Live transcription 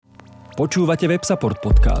Počúvate WebSupport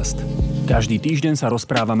podcast. Každý týždeň sa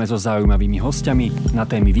rozprávame so zaujímavými hostiami na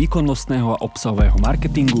témy výkonnostného a obsahového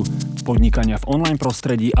marketingu, podnikania v online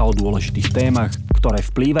prostredí a o dôležitých témach, ktoré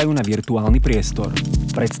vplývajú na virtuálny priestor.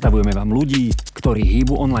 Predstavujeme vám ľudí, ktorí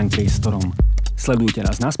hýbu online priestorom. Sledujte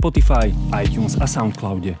nás na Spotify, iTunes a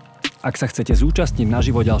Soundcloude. Ak sa chcete zúčastniť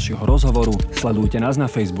naživo ďalšieho rozhovoru, sledujte nás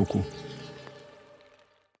na Facebooku.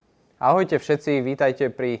 Ahojte všetci, vítajte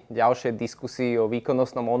pri ďalšej diskusii o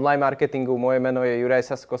výkonnostnom online marketingu. Moje meno je Juraj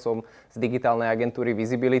Sasko, som z digitálnej agentúry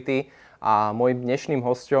Visibility a môjim dnešným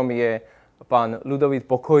hosťom je pán Ľudovít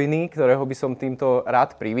Pokojný, ktorého by som týmto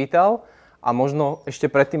rád privítal. A možno ešte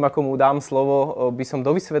predtým, ako mu dám slovo, by som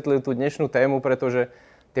dovysvetlil tú dnešnú tému, pretože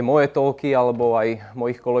tie moje talky alebo aj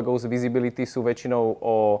mojich kolegov z Visibility sú väčšinou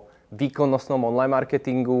o výkonnostnom online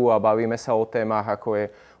marketingu a bavíme sa o témach, ako je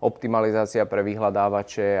optimalizácia pre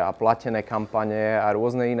vyhľadávače a platené kampane a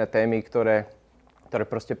rôzne iné témy, ktoré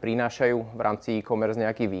proste prinášajú v rámci e-commerce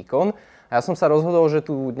nejaký výkon. A ja som sa rozhodol, že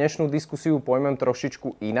tú dnešnú diskusiu pojmem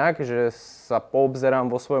trošičku inak, že sa poobzerám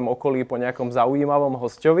vo svojom okolí po nejakom zaujímavom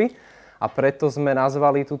hosťovi a preto sme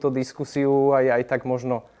nazvali túto diskusiu aj tak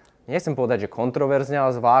možno, nechcem povedať, že kontroverzne,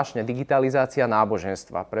 ale zvláštne digitalizácia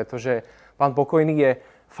náboženstva, pretože pán Pokojný je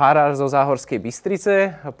farár zo Záhorskej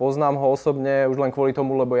Bystrice. Poznám ho osobne už len kvôli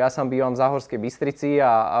tomu, lebo ja sám bývam v Záhorskej Bystrici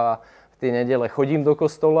a v tie nedele chodím do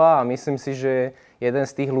kostola a myslím si, že jeden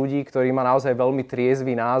z tých ľudí, ktorý má naozaj veľmi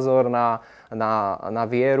triezvy názor na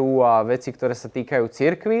vieru a veci, ktoré sa týkajú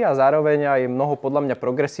cirkvi a zároveň aj mnoho podľa mňa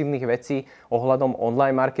progresívnych vecí ohľadom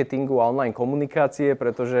online marketingu a online komunikácie,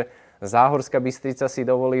 pretože Záhorská Bystrica, si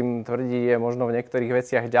dovolím tvrdiť, je možno v niektorých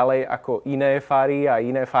veciach ďalej ako iné fary a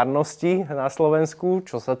iné farnosti na Slovensku,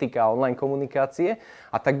 čo sa týka online komunikácie.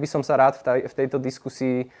 A tak by som sa rád v tejto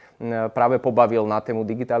diskusii práve pobavil na tému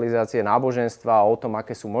digitalizácie náboženstva, o tom,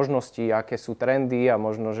 aké sú možnosti, aké sú trendy a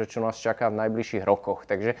možno, že čo nás čaká v najbližších rokoch.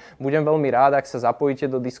 Takže budem veľmi rád, ak sa zapojíte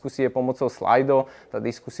do diskusie pomocou slajdov. Tá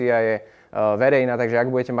diskusia je verejná, takže ak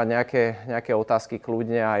budete mať nejaké otázky,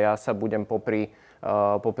 kľudne a ja sa budem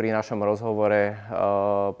popri našom rozhovore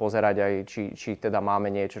pozerať aj, či teda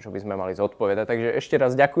máme niečo, čo by sme mali zodpovedať. Takže ešte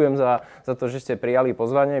raz ďakujem za to, že ste prijali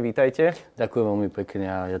pozvanie. Vítajte. Ďakujem veľmi pekne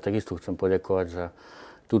a ja takisto chcem poďakovať za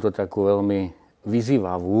túto takú veľmi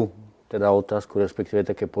vyzývavú teda otázku, respektíve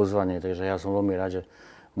také pozvanie. Takže ja som veľmi rád, že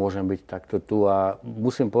môžem byť takto tu a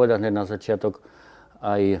musím povedať hneď na začiatok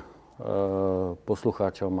aj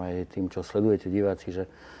poslucháčom, aj tým, čo sledujete, diváci, že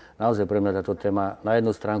naozaj pre mňa táto téma na jednu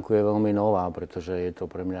stránku je veľmi nová, pretože je to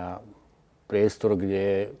pre mňa priestor,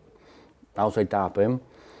 kde naozaj tápem,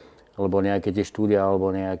 lebo nejaké tie štúdia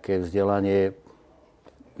alebo nejaké vzdelanie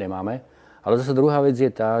nemáme. Ale zase druhá vec je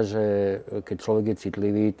tá, že keď človek je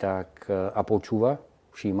citlivý a počúva,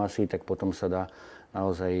 všíma si, tak potom sa dá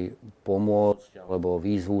naozaj pomôcť alebo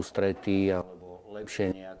výzvu strety alebo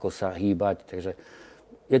lepšie nejako sa hýbať. Takže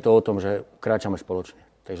je to o tom, že kráčame spoločne.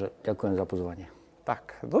 Takže ďakujem za pozvanie.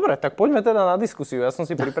 Tak, dobre, tak poďme teda na diskusiu. Ja som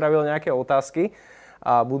si pripravil nejaké otázky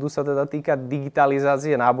a budú sa teda týkať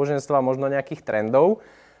digitalizácie náboženstva, možno nejakých trendov.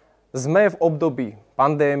 Sme v období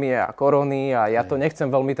pandémie a korony a ja to nechcem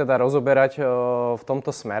veľmi teda rozoberať v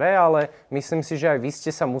tomto smere, ale myslím si, že aj vy ste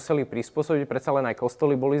sa museli prispôsobiť, predsa len aj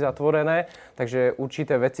kostoly boli zatvorené, takže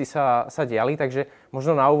určité veci sa diali. Takže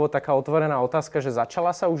možno na úvod taká otvorená otázka, že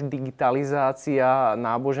začala sa už digitalizácia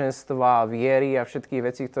náboženstva, viery a všetkých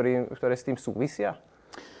vecí, ktoré s tým súvisia?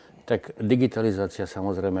 Tak digitalizácia,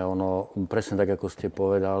 samozrejme, ono, presne tak, ako ste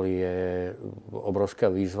povedali, je obrovská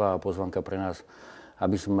výzva a pozvanka pre nás,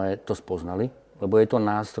 aby sme to spoznali, lebo je to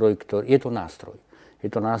nástroj,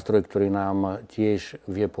 ktorý nám tiež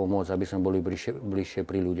vie pomôcť, aby sme boli bližšie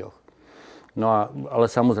pri ľuďoch. No ale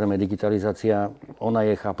samozrejme, digitalizácia, ona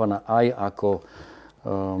je chápaná aj ako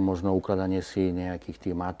možno ukladanie si nejakých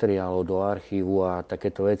tých materiálov do archívu a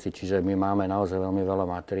takéto veci. Čiže my máme naozaj veľmi veľa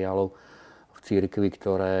materiálov v cirkvi,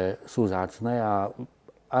 ktoré sú vzácne a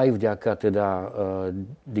aj vďaka teda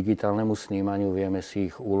digitálnemu snímaniu vieme si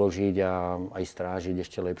ich uložiť a aj strážiť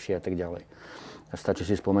ešte lepšie a tak ďalej. A stačí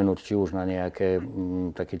si spomenúť či už na nejaké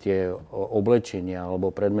také tie oblečenia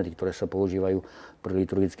alebo predmety, ktoré sa používajú pri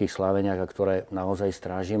liturgických sláveniach a ktoré naozaj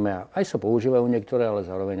strážime. A aj sa používajú niektoré, ale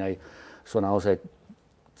zároveň aj sú naozaj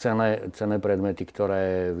cenné predmety,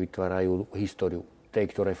 ktoré vytvárajú históriu tej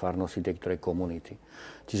ktorej farnosti, tej ktorej komunity.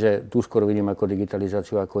 Čiže tu skôr vidím ako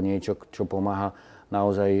digitalizáciu, ako niečo, čo pomáha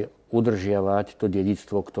naozaj udržiavať to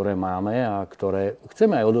dedičstvo, ktoré máme a ktoré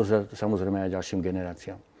chceme aj odovzdať samozrejme aj ďalším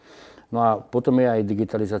generáciám. No a potom je aj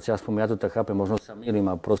digitalizácia, aspoň ja to tak chápem, možno sa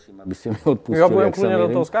mýlim a prosím, aby ste mi odpustili, ja budem kľudne do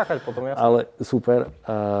toho skákať potom, jasne. Ale super.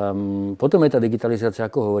 Potom je tá digitalizácia,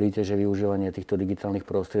 ako hovoríte, že využívanie týchto digitálnych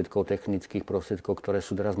prostriedkov, technických prostriedkov, ktoré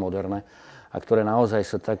sú teraz moderné a ktoré naozaj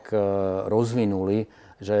sa tak rozvinuli,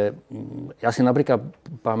 že ja si napríklad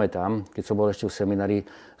pamätám, keď som bol ešte v seminári,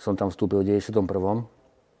 som tam vstúpil v 91.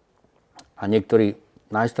 a niektorí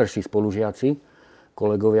najstarší spolužiaci,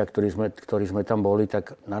 kolegovia, ktorí sme tam boli,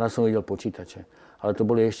 tak naraz som videl počítače. Ale to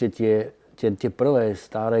boli ešte tie prvé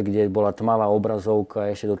staré, kde bola tmavá obrazovka,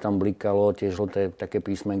 ešte to tam blikalo, tie žlté také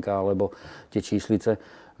písmenka alebo tie číslice.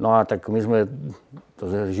 No a tak my sme to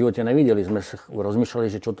v živote nevideli, sme rozmýšľali,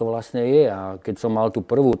 že čo to vlastne je. A keď som mal tú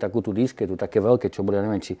prvú takú tú disketu, také veľké, čo boli, ja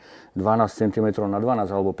neviem, či 12 cm na 12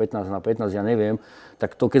 alebo 15 na 15, ja neviem,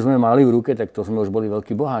 tak to keď sme mali v ruke, tak to sme už boli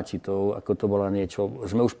veľkí boháči. To, ako to bola niečo,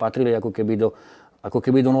 sme už patrili ako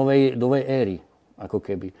keby do novej éry. Ako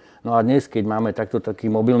keby. No a dnes, keď máme taký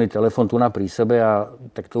mobilný telefón tu pri sebe,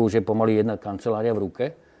 tak to už je pomaly jedna kancelária v ruke.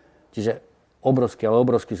 Čiže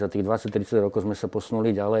obrovsky za tých 20-30 rokov sme sa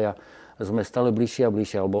posunuli ďalej a sme stále bližšie a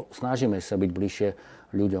bližšie, alebo snažíme sa byť bližšie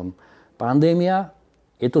ľuďom. Pandémia,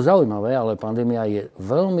 je to zaujímavé, ale pandémia je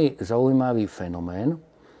veľmi zaujímavý fenomén,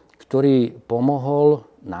 ktorý pomohol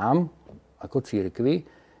nám, ako cirkvi,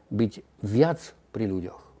 byť viac pri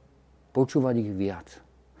ľuďoch. Počúvať ich viac.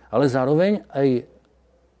 Ale zároveň aj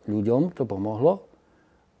ľuďom to pomohlo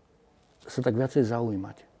sa tak viacej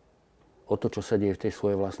zaujímať o to, čo sa deje v tej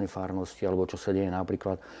svojej vlastnej farnosti, alebo čo sa deje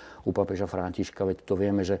napríklad u pápeža Františka. Veď to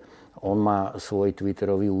vieme, že on má svoj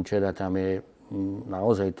Twitterový účet a tam je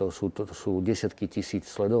naozaj, to sú desiatky tisíc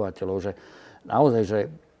sledovateľov, že naozaj, že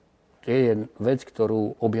to je vec,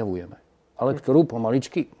 ktorú objavujeme, ale ktorú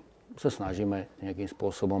pomaličky sa snažíme nejakým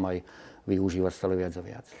spôsobom aj využívať stále viac a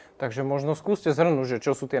viac. Takže možno skúste zhrnúť, že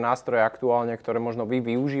čo sú tie nástroje aktuálne, ktoré možno vy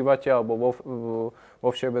využívate, alebo vo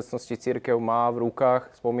všeobecnosti cirkev má v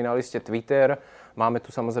rukách. Spomínali ste Twitter, máme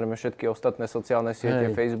tu samozrejme všetky ostatné sociálne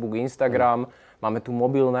siete, Facebook, Instagram, máme tu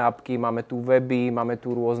mobilné apky, máme tu weby, máme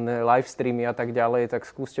tu rôzne live streamy a tak ďalej. Tak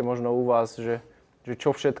skúste možno u vás, že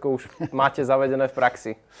čo všetko už máte zavedené v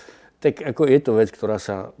praxi. Tak ako je to vec, ktorá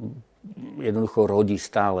sa jednoducho rodí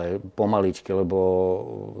stále pomaličky, lebo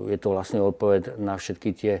je to vlastne odpoveď na všetky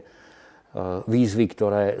tie výzvy,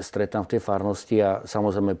 ktoré stretám v tej farnosti a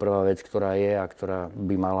samozrejme prvá vec, ktorá je a ktorá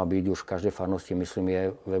by mala byť už v každej farnosti, myslím, je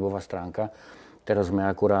webová stránka. Teraz sme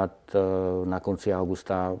akurát na konci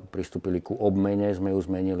augusta pristúpili ku obmene, sme ju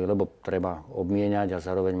zmenili, lebo treba obmieniať a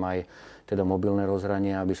zároveň má aj teda mobilné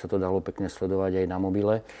rozhranie, aby sa to dalo pekne sledovať aj na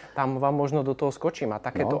mobile. Tam vám možno do toho skočím. A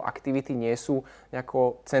takéto aktivity nie sú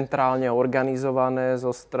nejako centrálne organizované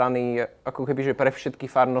zo strany, ako keby, že pre všetky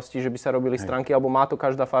farnosti, že by sa robili stránky, alebo má to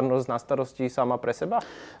každá farnosť na starosti sama pre seba?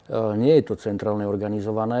 Nie je to centrálne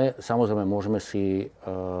organizované. Samozrejme, môžeme si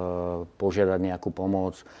požiadať nejakú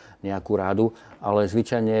pomoc, nejakú radu, ale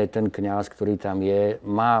zvyčajne ten kňaz, ktorý tam je,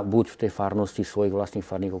 má buď v tej farnosti svojich vlastných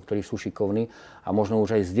farníkov, ktorí sú šikovní a možno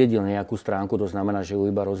už aj zdedil nejakú stránku, to znamená, že ju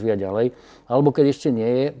iba rozvíja ďalej, alebo keď ešte nie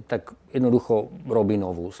je, tak jednoducho robí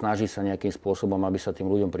novú. Snaží sa nejakým spôsobom, aby sa tým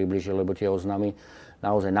ľuďom priblížil, lebo tie oznamy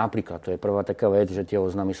naozaj napríklad, to je prvá taká vec, že tie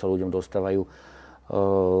oznamy sa ľuďom dostávajú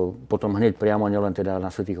potom hneď priamo, nielen teda na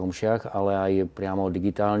svätých omšiach, ale aj priamo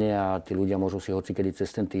digitálne a tí ľudia môžu si hocikedy cez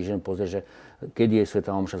ten týždeň pozrieť, že kedy je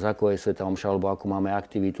svätá omša, za koho je svätá omša, alebo akú máme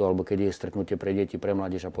aktivitu, alebo kedy je stretnutie pre deti, pre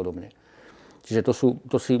mládež a podobne. Čiže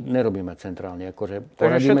to si nerobíme centrálne.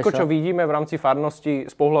 Takže všetko, čo vidíme v rámci farnosti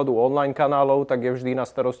z pohľadu online kanálov, tak je vždy na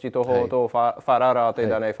starosti toho farára a tej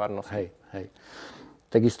danej farnosti. Hej.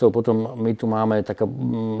 Takisto potom my tu máme taká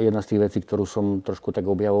jedna z tých vecí, ktorú som trošku tak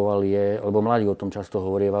objavoval je, lebo mladí o tom často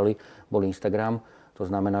hovorievali, bol Instagram. To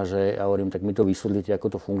znamená, že ja hovorím, tak mi to vysvetlíte,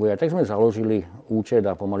 ako to funguje. A tak sme založili účet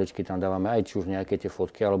a pomaličky tam dávame aj či už nejaké tie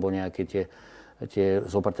fotky, alebo nejaké tie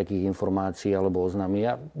zopár takých informácií, alebo oznámy.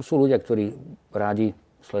 A sú ľudia, ktorí rádi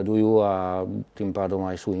sledujú a tým pádom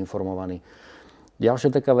aj sú informovaní.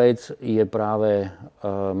 Ďalšia taká vec je práve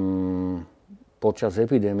počas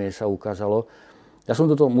epidémie sa ukázalo, ja som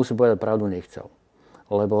toto, musím povedať, pravdu nechcel.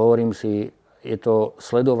 Lebo hovorím si, je to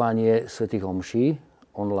sledovanie svätých omší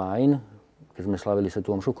online, keď sme slavili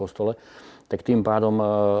svätú omšu v kostole, tak tým pádom,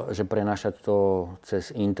 že prenášať to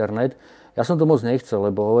cez internet. Ja som to moc nechcel,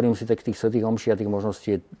 lebo hovorím si, tak tých svätých omší a tých možností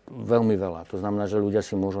je veľmi veľa. To znamená, že ľudia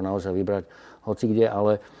si môžu naozaj vybrať hocikde,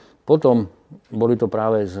 ale potom boli to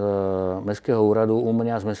práve z Mestského úradu, u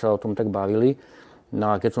mňa sme sa o tom tak bavili.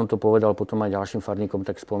 No a keď som to povedal potom aj ďalším farníkom,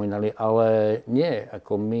 tak spomínali, ale nie,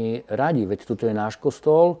 ako my radi, veď tuto je náš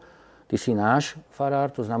kostol, ty si náš farár,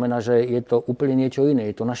 to znamená, že je to úplne niečo iné,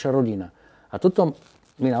 je to naša rodina. A toto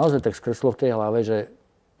mi naozaj tak skreslo v tej hlave, že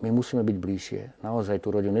my musíme byť bližšie. Naozaj tú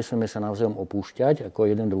rodinu. Nesmieme sa navzájom opúšťať ako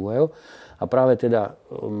jeden druhého. A práve teda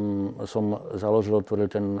som otvoril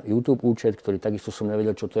ten YouTube účet, ktorý takisto som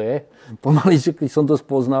nevedel, čo to je. Pomaličky, keď som to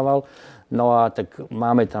spoznával. No a tak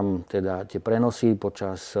máme tam teda tie prenosy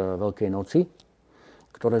počas Veľkej noci,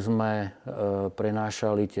 ktoré sme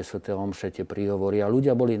prenášali, tie sväté omše, tie príhovory. A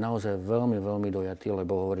ľudia boli naozaj veľmi, veľmi dojatí,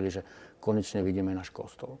 lebo hovorili, že konečne vidíme náš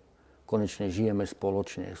kostol. Konečne žijeme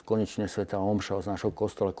spoločne, konečne svätá omša z našho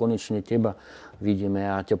kostola, konečne teba vidíme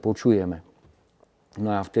a ťa počujeme.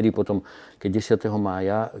 No a vtedy potom, keď 10.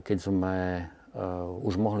 mája, keď sme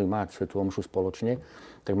už mohli mať svätú omšu spoločne,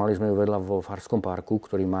 tak mali sme ju vedľa vo Farskom parku,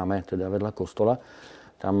 ktorý máme teda vedľa kostola.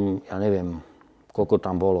 Tam, ja neviem, koľko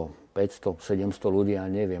tam bolo, 500, 700 ľudí, ja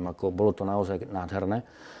neviem, ako bolo to naozaj nádherné.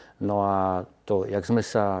 No a to, jak sme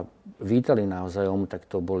sa vítali navzájom, tak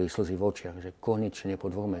to boli slzy v očiach, že konečne po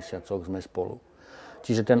 2 mesiacoch sme spolu.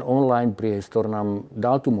 Čiže ten online priestor nám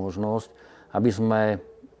dal tú možnosť, aby sme,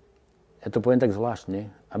 ja to poviem tak zvláštne,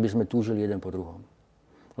 aby sme túžili jeden po druhom.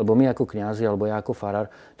 Lebo my ako kňazi, alebo ja ako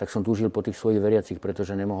farár, tak som túžil po tých svojich veriacich,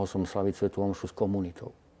 pretože nemohol som slaviť svätú omšu s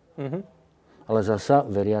komunitou. Ale zasa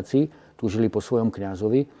veriaci túžili po svojom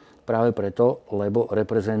kňazovi práve preto, lebo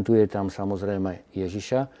reprezentuje tam samozrejme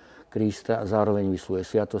Ježiša Krista, zároveň vysluje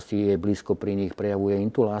sviatosti, je blízko pri nich, prejavuje im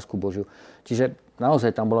tú lásku Božiu. Čiže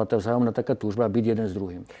naozaj tam bola tá vzájomná taká túžba byť jeden s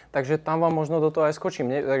druhým. Takže tam vám možno do toho aj skočím.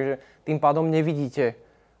 Takže tým pádom nevidíte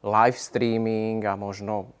live streaming a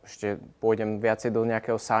možno ešte pôjdem viacej do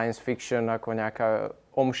nejakého science fiction, ako nejaká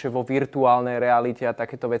omše vo virtuálnej realite a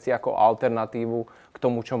takéto veci ako alternatívu k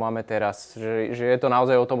tomu, čo máme teraz. Že je to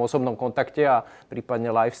naozaj o tom osobnom kontakte a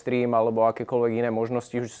prípadne live stream alebo akékoľvek iné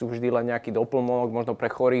možnosti sú vždy len nejaký doplnok, možno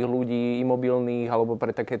pre chorých ľudí, imobilných alebo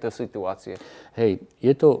pre takéto situácie. Hej,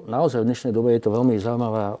 je to naozaj v dnešnej dobe je to veľmi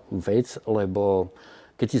zaujímavá vec, lebo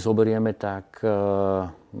keď si zoberieme, tak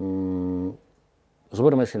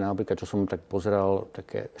zoberme si napríklad, čo som tak pozeral,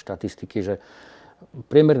 také štatistiky, že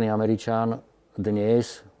priemerný Američan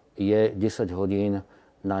dnes je 10 hodín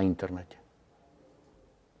na internete.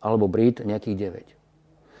 Alebo Brit nejakých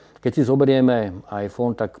 9. Keď si zoberieme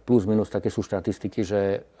iPhone, tak plus minus také sú štatistiky,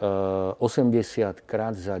 že 80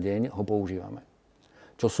 krát za deň ho používame.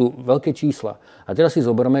 Čo sú veľké čísla. A teraz si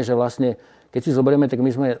zoberme, že vlastne, keď si zoberieme, tak my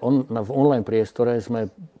sme v online priestore sme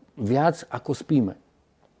viac ako spíme.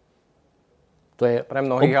 To je pre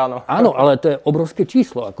mnohých áno. Áno, ale to je obrovské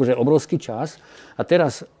číslo, akože obrovský čas. A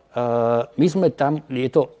teraz my sme tam,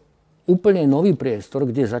 je to úplne nový priestor,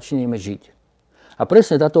 kde začneme žiť. A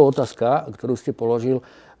presne táto otázka, ktorú ste položil,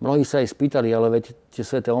 mnohí sa aj spýtali, ale veď tie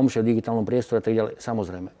sväté omše v digitálnom priestore a tak ďalej.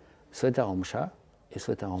 Samozrejme, svätá omša je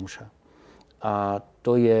svätá omša. A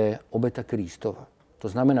to je obeta Kristova.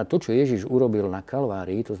 To znamená, to, čo Ježiš urobil na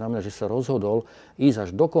Kalvárii, to znamená, že sa rozhodol ísť až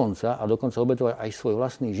do konca a dokonca obetovať aj svoj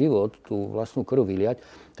vlastný život, tú vlastnú krv vyliať,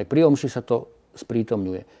 tak pri omši sa to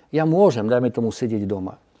sprítomňuje. Ja môžem, dajme tomu, sedieť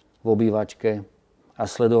doma v obývačke a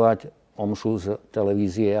sledovať omšu z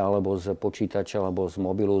televízie alebo z počítača alebo z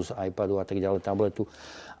mobilu, z iPadu a tak ďalej, tabletu.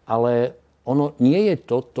 Ale ono nie je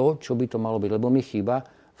to, čo by to malo byť, lebo mi chýba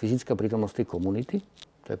fyzická prítomnosť tej komunity,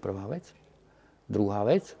 to je prvá vec. Druhá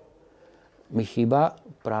vec, mi chýba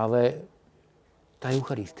práve tá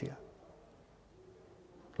Eucharistia.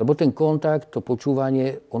 Lebo ten kontakt, to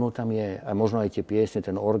počúvanie, ono tam je, a možno aj tie piesne,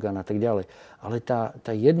 ten orgán a tak ďalej. Ale tá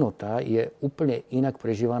jednota je úplne inak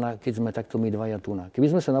prežívaná, keď sme takto my dvaja tu. Keby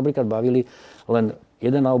sme sa napríklad bavili len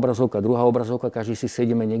jedna obrazovka, druhá obrazovka, každý si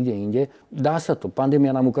sedíme niekde inde, dá sa to. Pandémia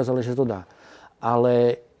nám ukázala, že to dá.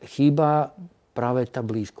 Ale chýba práve tá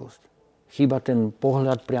blízkosť. Chýba ten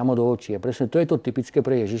pohľad priamo do očí. A presne to je to typické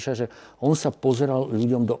pre Ježiša, že on sa pozeral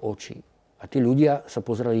ľuďom do očí. A tí ľudia sa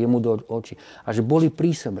pozerali jemu do očí. A že boli pri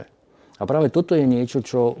sebe. A práve toto je niečo,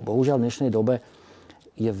 čo bohužiaľ v dnešnej dobe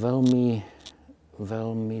je veľmi,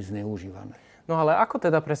 veľmi zneužívané. No ale ako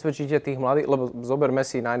teda presvedčíte tých mladých, lebo zoberme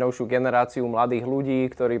si najnovšiu generáciu mladých ľudí,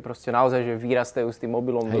 ktorí proste naozaj že vyrastajú s tým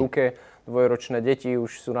mobilom v ruke, dvojročné deti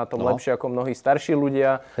už sú na tom lepšie ako mnohí starší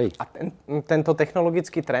ľudia. A tento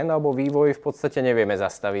technologický trend alebo vývoj v podstate nevieme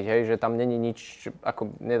zastaviť, hej? Že tam není nič,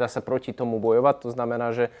 ako nedá sa proti tomu bojovať, to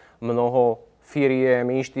znamená, že mnoho firiem,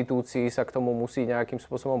 inštitúcií sa k tomu musí nejakým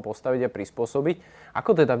spôsobom postaviť a prispôsobiť.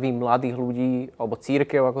 Ako teda vy mladých ľudí, alebo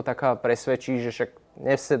cirkev ako taká presvedčí, že však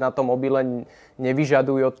dnes sa na tom mobile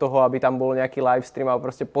nevyžadujú od toho, aby tam bol nejaký live stream, alebo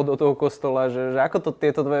proste pod do toho kostola, že ako to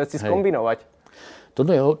tieto dve veci skombinovať?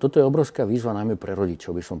 Toto je obrovská výzva najmä pre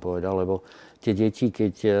rodičov, by som povedal, lebo tie deti,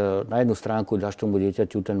 keď na jednu stránku dáš tomu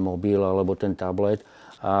dieťaťu ten mobil alebo ten tablet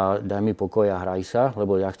a daj mi pokoj a hraj sa,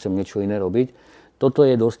 lebo ja chcem niečo iné robiť, toto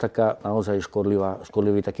je dosť taká naozaj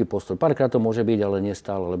škodlivý taký postoj. Párkrát to môže byť, ale nie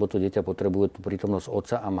stále, lebo to dieťa potrebuje tú prítomnosť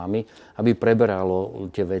otca a mamy, aby preberalo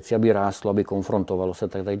tie veci, aby rástlo, aby konfrontovalo sa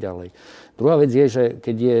tak ďalej. Druhá vec je, že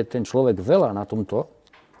keď je ten človek veľa na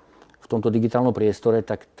v tomto digitálnom priestore,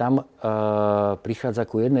 tak tam prichádza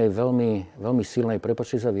ku jednej veľmi, veľmi silnej,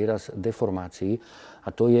 prepáčte za výraz, deformácii.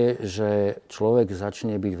 A to je, že človek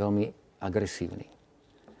začne byť veľmi agresívny.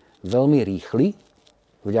 Veľmi rýchly,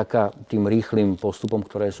 vďaka tým rýchlym postupom,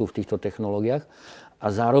 ktoré sú v týchto technológiách. A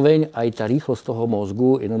zároveň aj tá rýchlosť toho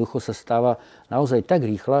mozgu jednoducho sa stáva naozaj tak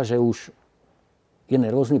rýchla, že už je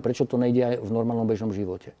nervózny, prečo to nejde aj v normálnom bežnom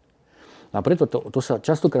živote. A preto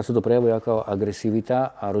častokrát sa to prejavuje ako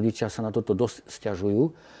agresivita a rodičia sa na toto dosť sťažujú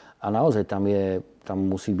a naozaj tam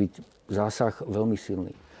musí byť zásah veľmi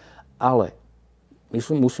silný. Ale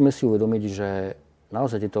musíme si uvedomiť, že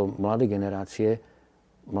naozaj tieto mladé generácie,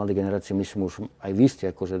 myslím už aj vy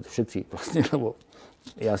ste, akože všetci vlastne, lebo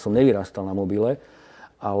ja som nevyrastal na mobile,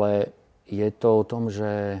 ale je to o tom,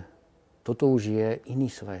 že toto už je iný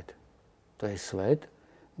svet. To je svet,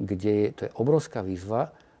 to je obrovská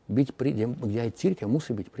výzva, kde aj cirkev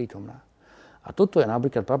musí byť prítomná. A toto je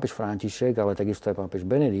napríklad pápež František, ale takisto aj pápež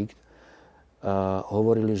Benedikt,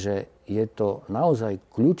 hovorili, že je to naozaj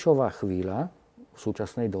kľúčová chvíľa v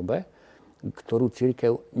súčasnej dobe, ktorú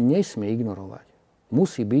cirkev nesmie ignorovať.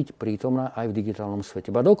 Musí byť prítomná aj v digitálnom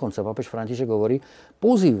svete. Ba dokonca pápež František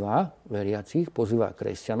pozýva veriacich, pozýva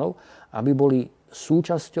kresťanov, aby boli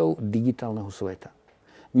súčasťou digitálneho sveta.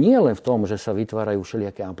 Nie len v tom, že sa vytvárajú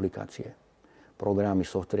všelijaké aplikácie, programy,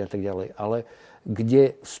 software a tak ďalej, ale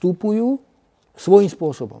kde vstupujú svojím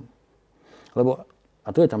spôsobom. Lebo, a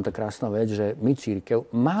to je tam tá krásna vec, že my cirkev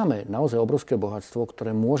máme naozaj obrovské bohatstvo,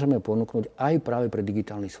 ktoré môžeme ponúknuť aj práve pre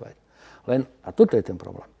digitálny svet. A toto je ten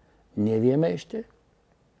problém. Nevieme ešte,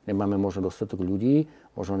 nemáme možno dostatok ľudí,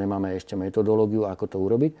 možno nemáme ešte metodológiu, ako to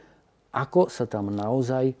urobiť, ako sa tam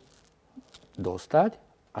naozaj dostať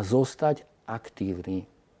a zostať aktívny.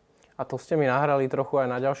 A to ste mi nahrali trochu aj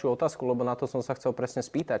na ďalšiu otázku, lebo na to som sa chcel presne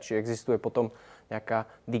spýtať, či existuje potom nejaká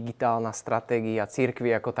digitálna stratégia cirkvi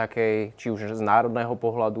ako takej, či už z národného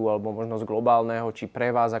pohľadu, alebo možno z globálneho, či pre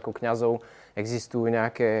vás ako kňazov existujú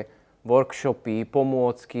nejaké workshopy,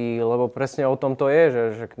 pomôcky, lebo presne o tom to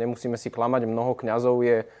je, že nemusíme si klamať, mnoho kňazov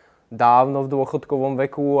je dávno v dôchodkovom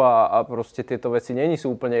veku a proste tieto veci nie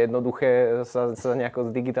sú úplne jednoduché sa nejako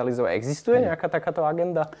zdigitalizovať. Existuje nejaká takáto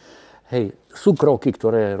agenda? Hej, sú kroky,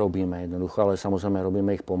 ktoré robíme jednoducho, ale samozrejme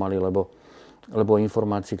robíme ich pomaly, lebo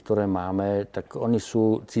informácie, ktoré máme, tak oni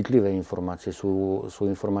sú citlivé informácie, sú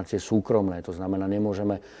informácie súkromné. To znamená,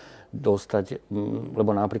 nemôžeme dostať,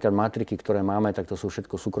 lebo napríklad matriky, ktoré máme, tak to sú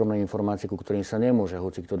všetko súkromné informácie, ku ktorým sa nemôže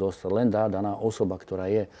hocikto dostať, len daná osoba, ktorá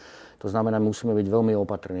je. To znamená, musíme byť veľmi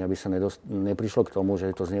opatrní, aby sa neprišlo k tomu, že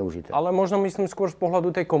je to zneužité. Ale možno myslím skôr z pohľadu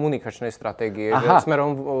tej komunikačnej stratégie, že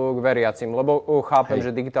smerom k veriacim, lebo chápem,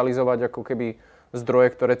 že digitalizovať ako keby zdroje,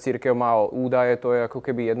 ktoré cirkev má údaje, to je ako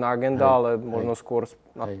keby jedna agenda, ale možno skôr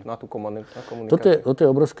na tú komunikáciu. Toto je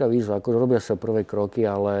obrovská výzva, ako robia sa prvé kroky,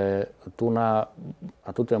 ale a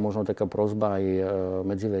toto je možno taká prosba aj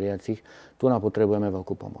medzi veriacich, tu potrebujeme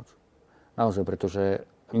veľkú pomoc. Naozaj, pretože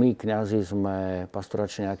my, kňazi, sme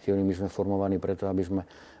pastoračne aktívni, my sme formovaní preto, aby sme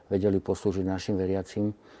vedeli poslúžiť našim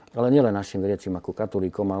veriacim, ale nielen našim veriacim ako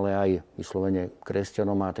katolíkom, ale aj vyslovene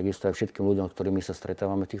kresťanom a takisto aj všetkým ľuďom, s ktorými sa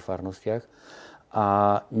stretávame v tých farnostiach. A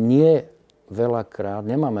veľakrát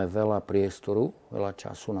nemáme veľa priestoru, veľa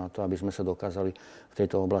času na to, aby sme sa dokázali v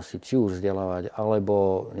tejto oblasti či už vzdelávať,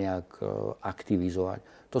 alebo nejak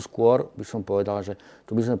aktivizovať. To skôr by som povedal, že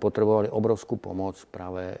tu by sme potrebovali obrovskú pomoc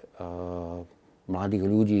práve mladých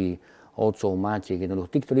ľudí, otcov, matiek,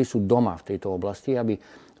 jednoducho tí, ktorí sú doma v tejto oblasti, aby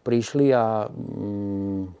prišli a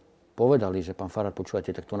povedali, že pán farár,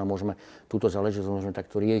 počúvate, tak tu môžeme túto záležitosť môžeme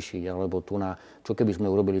takto riešiť, alebo čo keby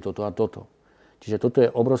sme urobili toto a toto. Čiže toto je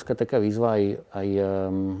obrovská taká výzva aj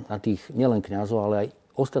na tých nielen kňazov, ale aj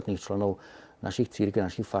ostatných členov našich cirkev,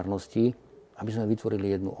 našich farností, aby sme vytvorili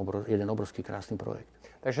jeden obrovský krásny projekt.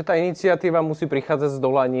 Takže tá iniciatíva musí prichádzať z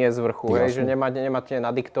dola, nie z vrchu, že nemáte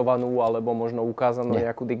nadiktovanú alebo možno ukázanú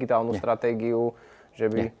nejakú digitálnu stratégiu, že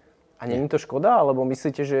by... A nie je to škoda, alebo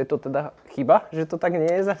myslíte, že je to teda chyba, že to tak nie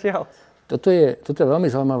je zatiaľ? Toto je veľmi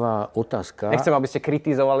zaujímavá otázka. Nechcem, aby ste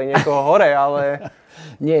kritizovali niekoho hore, ale...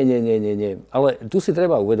 Nie. Ale tu si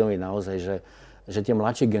treba uvedomiť naozaj, že tie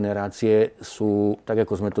mladšie generácie sú, tak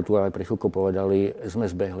ako sme to tu aj pre chvíľku povedali, sme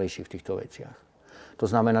zbehlejší v týchto veciach. To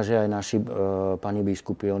znamená, že aj naši pani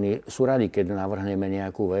biskupi, oni sú radi, keď navrhneme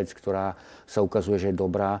nejakú vec, ktorá sa ukazuje, že je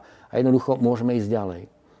dobrá a jednoducho môžeme ísť ďalej.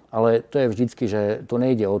 ale to je vždycky, že to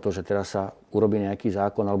nejde o to, že teraz sa urobí nejaký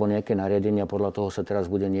zákon alebo nejaké nariadenie a podľa toho sa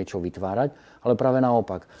teraz bude niečo vytvárať, ale práve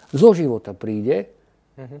naopak. Zo života príde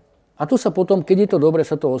a tu sa potom, keď je to dobre,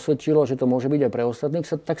 sa to osvedčilo, že to môže byť aj pre ostatných,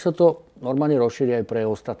 tak sa to normálne rozšíri aj pre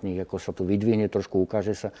ostatných, ako sa to vydvihne, trošku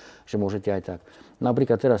ukáže sa, že môžete aj tak.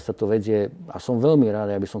 Napríklad teraz táto vec je, a som veľmi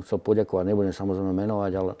rád, ja by som chcel poďakovať, nebudem samozrejme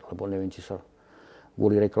menovať, lebo neviem, či sa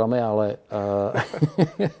kvôli reklame,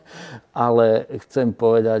 ale chcem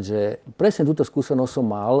povedať, že presne túto skúsenosť som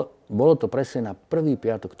mal, bolo to presne na prvý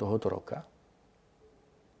piatok tohoto roka.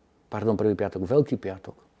 Pardon, prvý piatok, Veľký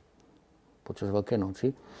piatok, počas Veľkej noci.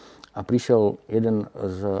 A prišiel jeden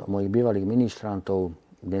z mojich bývalých ministrantov,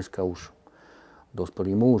 dneska už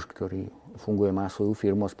dospelý muž, ktorý funguje, má svoju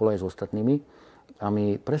firmu a spolu aj s ostatnými. A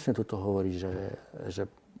mi presne toto hovorí, že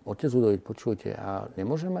otec Udovík, počujte, a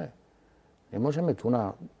nemôžeme tu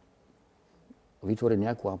vytvoriť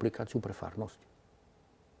nejakú aplikáciu pre farnosť.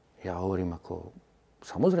 Ja hovorím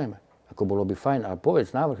samozrejme, bolo by fajn, ale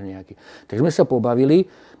povedz návrh nejaký. Tak sme sa pobavili,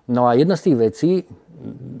 no a jedna z tých vecí,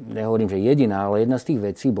 nehovorím, že jediná, ale jedna z tých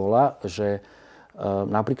vecí bola, že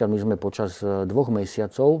napríklad my sme počas 2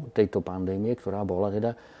 mesiacov tejto pandémie, ktorá bola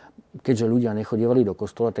teda, keďže ľudia nechodievali do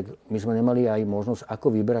kostola, tak my sme nemali aj možnosť,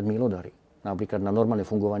 ako vyberať milodary. Napríklad na normálne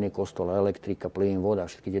fungovanie kostola, elektrika, plyn, voda,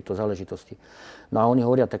 všetky tieto záležitosti. No a oni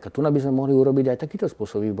hovoria, tak tu by sme mohli urobiť aj takýto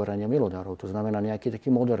spôsob vyberania milodárov, to znamená nejaký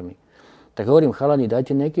taký moderný. Tak hovorím, chalani,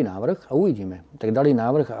 dajte nejaký návrh a uvidíme. Tak dali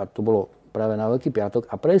návrh a to bolo práve na Veľký piatok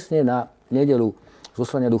a presne na nedeľu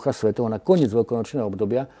zoslania Ducha Svätého, na koniec veľkonočného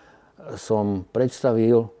obdobia som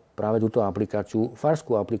predstavil práve túto aplikáciu,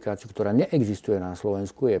 farskú aplikáciu, ktorá neexistuje na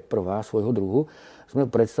Slovensku, je prvá svojho druhu. Som ju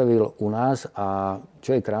predstavil u nás a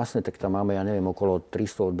čo je krásne, tak tam máme, ja neviem, okolo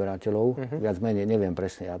 300 odberateľov, viac menej, neviem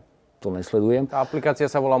presne, ja to nesledujem. Tá aplikácia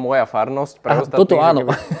sa volá Moja farnosť. Pre ostatných, toto áno.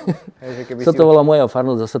 Toto volá Moja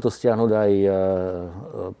farnosť, zase to stiahnuť aj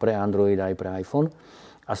pre Android, aj pre iPhone.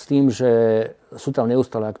 A s tým, že sú tam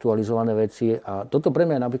neustále aktualizované veci a toto pre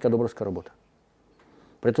mňa je napríklad obrovská robota.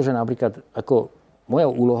 Pretože napríklad, moja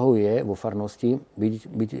úlohou je vo farnosti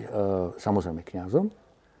byť samozrejme kňazom,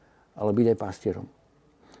 ale byť aj pastierom.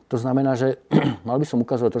 To znamená, že mal by som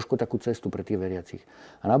ukazovať trošku takú cestu pre tých veriacich.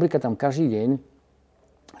 A napríklad tam každý deň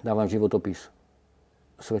dávam životopis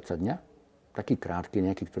svätca dňa, taký krátky,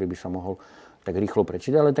 nejaký, ktorý by sa mohol tak rýchlo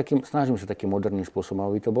prečítať, ale snažím sa takým moderným spôsobom,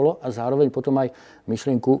 aby to bolo. A zároveň potom aj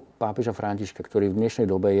myšlienku pápeža Františka, ktorý v dnešnej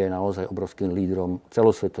dobe je naozaj obrovským lídrom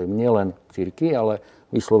celosvetovým, nielen cirkvi, ale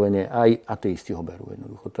vyslovene aj ateisti ho berú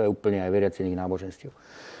jednoducho. To je úplne aj veriaci iných náboženstiev.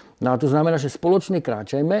 No a to znamená, že spoločne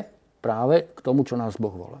kráčajme práve k tomu, čo nás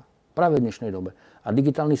Boh volá. Práve v dnešnej dobe. A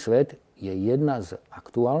digitálny svet je jedna z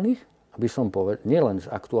aktuálnych, aby som povedal, nielen z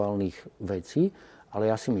aktuálnych vecí,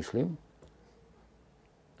 ale ja si myslím,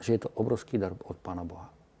 že je to obrovský dar od Pána Boha.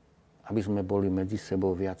 Aby sme boli medzi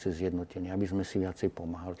sebou viacej zjednotení, aby sme si viacej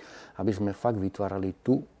pomáhali, aby sme fakt vytvárali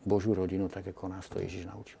tú Božiu rodinu, tak ako nás to Ježiš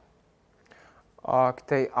naučil. A k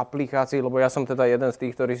tej aplikácii, lebo ja som teda jeden z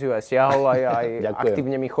tých, ktorý si ju aj stiahol, aj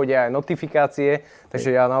aktívne mi chodia aj notifikácie, takže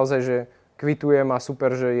ja naozaj, že kvitujem a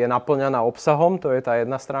super, že je naplňaná obsahom, to je tá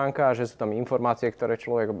jedna stránka, že sú tam informácie, ktoré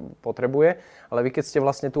človek potrebuje. Ale vy keď ste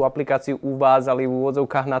vlastne tú aplikáciu uvádzali v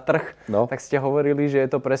úvodzovkách na trh, tak ste hovorili, že je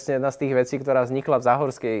to presne jedna z tých vecí, ktorá vznikla v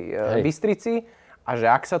Záhorskej Bystrici a že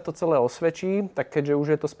ak sa to celé osvedčí, tak keďže už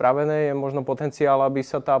je to spravené, je možno potenciál, aby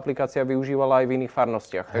sa tá aplikácia využívala aj v iných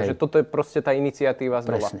farnostiach. Takže toto je proste tá iniciatíva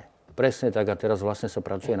znova. Presne tak a teraz vlastne sa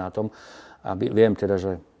pracuje na tom, aby viem teda,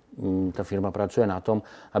 že tá firma pracuje na tom,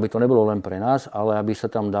 aby to nebolo len pre nás, ale aby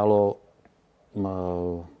sa tam dalo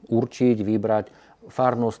určiť, vybrať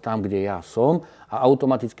farnosť tam, kde ja som a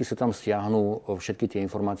automaticky sa tam stiahnu všetky tie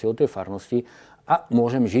informácie o tej farnosti a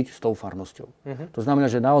môžem žiť s tou farnosťou. To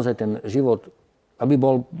znamená, že naozaj ten život, aby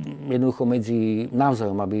bol jednoducho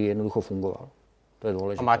navzájom, aby jednoducho fungoval. To je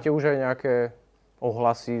dôležité. A máte už aj nejaké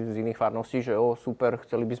ohlasy z iných farností, že super,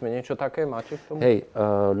 chceli by sme niečo také? Máte k tomu?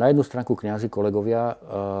 Na jednu stránku kňazi, kolegovia,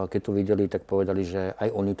 keď to videli, tak povedali, že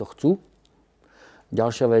aj oni to chcú.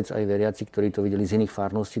 Ďalšia vec, aj veriaci, ktorí to videli z iných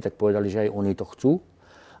farností, tak povedali, že aj oni to chcú.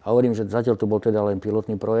 A hovorím, že zatiaľ to bol teda len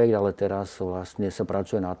pilotný projekt, ale teraz vlastne sa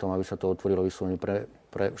pracuje na tom, aby sa to otvorilo vyslovene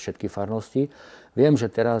pre všetky farnosti. Viem, že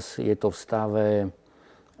teraz je to v stave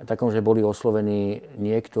takom, že boli oslovení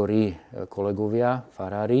niektorí kolegovia,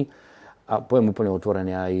 farári, a poviem úplne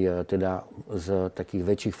otvorene aj teda z takých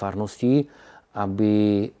väčších farností,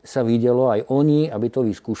 aby sa videlo aj oni, aby to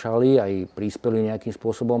vyskúšali, aj prispeli nejakým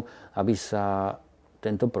spôsobom, aby sa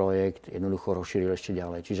tento projekt jednoducho rozšíril ešte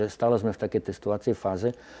ďalej. Čiže stále sme v takej testovacej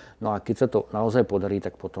fáze. No a keď sa to naozaj podarí,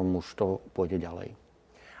 tak potom už to pôjde ďalej.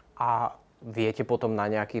 A viete potom na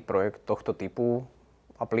nejaký projekt tohto typu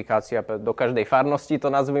aplikácia do každej farnosti,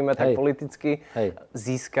 to nazvime tak politicky,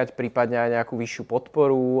 získať prípadne aj nejakú vyššiu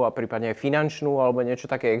podporu a prípadne aj finančnú alebo niečo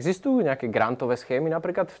také. Existujú nejaké grantové schémy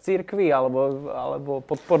napríklad v cirkvi alebo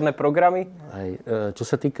podporné programy? Čo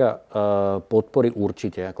sa týka podpory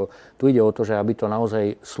určite. Tu ide o to, že aby to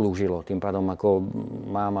naozaj slúžilo. Tým pádom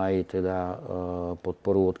mám aj teda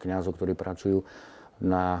podporu od kňazov, ktorí pracujú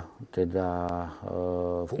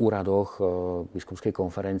v úradoch biskupskej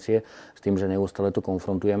konferencie s tým, že neustále to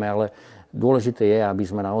konfrontujeme, ale dôležité je, aby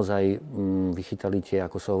sme naozaj vychytali tie,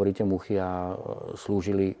 ako sa hovoríte, muchy a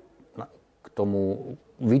slúžili k tomu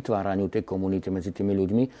vytváraniu tej komunity medzi tými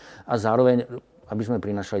ľuďmi a zároveň, aby sme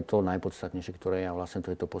prinášali to najpodstatnejšie, ktoré je, a vlastne to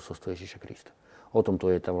je to posolstvo Ježiša Krista. O tom to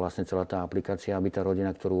je vlastne celá tá aplikácia, aby tá rodina,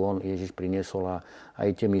 ktorú Ježiš priniesol, a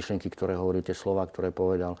aj tie myšlienky, ktoré hovorí, tie slova, ktoré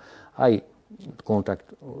povedal, aj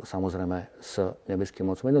kontakt samozrejme s nebeským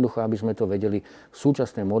mocom. Jednoducho, aby sme to vedeli v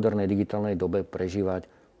súčasnej modernej digitálnej dobe prežívať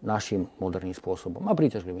našim moderným spôsobom a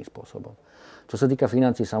príťažlivým spôsobom. Čo sa týka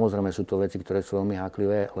financií, samozrejme sú to veci, ktoré sú veľmi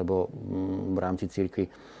háklivé, lebo v rámci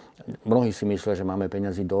cirkvi mnohí si myslia, že máme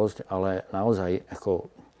peňazí dosť, ale naozaj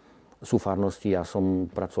sú farnosti, ja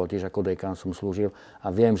som pracoval tiež ako dekán, som slúžil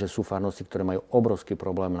a viem, že sú farnosti, ktoré majú obrovský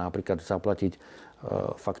problém napríklad zaplatiť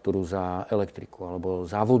faktúru za elektriku alebo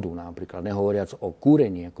za vodu napríklad, nehovoriac o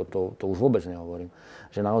kúrení, to už vôbec nehovorím.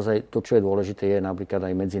 Že naozaj to, čo je dôležité, je napríklad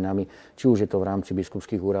aj medzi nami, či už je to v rámci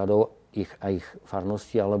biskupských úradov, ich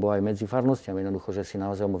farností, alebo aj medzi farnostiami. Jednoducho, že si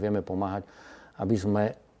naozaj vieme pomáhať, aby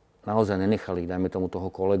sme naozaj nenechali, dajme tomu,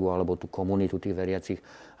 toho kolegu alebo tú komunitu tých veriacich,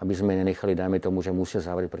 aby sme nenechali, dajme tomu, že musia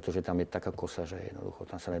zavrieť, pretože tam je taká kosa, že jednoducho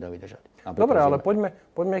tam sa nedá vydržať. Dobre, ale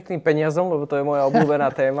poďme k tým peniazom, lebo to je moja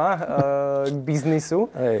obľúbená téma, k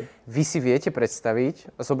biznisu. Vy si viete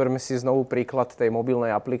predstaviť, zoberme si znovu príklad tej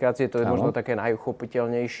mobilnej aplikácie, to je možno také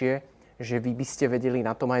najuchopiteľnejšie, že vy by ste vedeli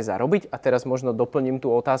na tom aj zarobiť. A teraz možno doplním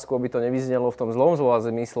tú otázku, aby to nevyznelo v tom zlom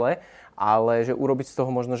zmysle, ale že urobiť z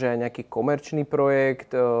toho možno, že aj nejaký komerčný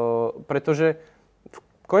projekt, pretože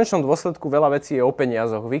v konečnom dôsledku veľa vecí je o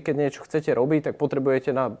peniazoch. Vy, keď niečo chcete robiť, tak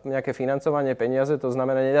potrebujete na nejaké financovanie peniaze, to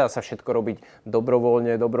znamená, nedá sa všetko robiť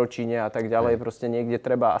dobrovoľne, dobročine a tak ďalej. Proste niekde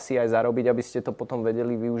treba asi aj zarobiť, aby ste to potom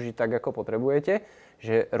vedeli využiť tak, ako potrebujete.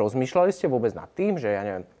 Že rozmýšľali ste vôbec nad tým, že ja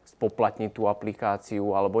neviem, spoplatniť tú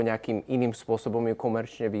aplikáciu alebo nejakým iným spôsobom ju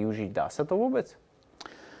komerčne využiť? Dá sa to vôbec?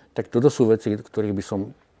 Tak toto sú veci, ktorých by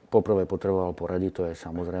som poprvé potreboval poradiť, to je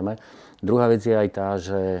samozrejme. Druhá vec je aj tá,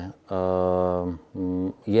 že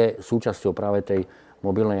je súčasťou práve tej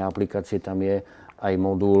mobilnej aplikácie, tam je aj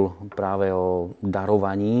modul práve o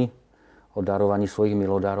darovaní svojich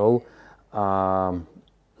milodarov. A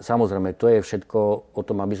samozrejme, to je všetko o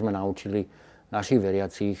tom, aby sme naučili našich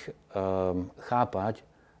veriacich chápať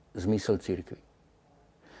zmysel cirkvi.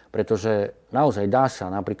 Pretože naozaj dá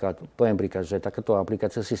sa, napríklad, poviem príklad, že takáto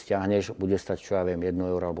aplikácia si stiahneš, bude stať, čo ja viem, 1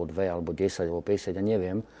 euro, alebo 2, alebo 10, alebo 50, ja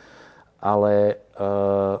neviem. Ale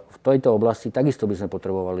v tejto oblasti takisto by sme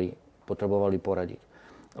potrebovali poradiť.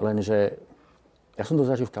 Lenže ja som to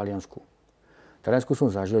zažil v Taliansku. V Taliansku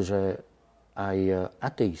som zažil, že aj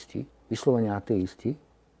ateisti, vyslovene ateisti,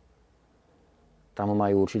 tam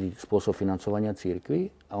majú určitý spôsob financovania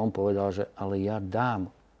cirkvi a on povedal, že ale ja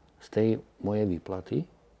dám z tej mojej výplaty,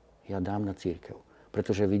 ja dám na cirkev,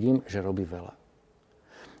 pretože vidím, že robí veľa.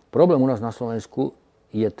 Problém u nás na Slovensku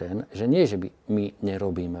je ten, že nie, že my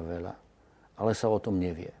nerobíme veľa, ale sa o tom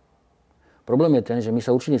nevie. Problém je ten, že my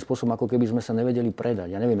sa určitým spôsobom, ako keby sme sa nevedeli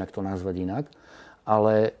predať. Ja neviem, jak to nazvať inak,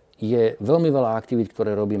 ale je veľmi veľa aktivít,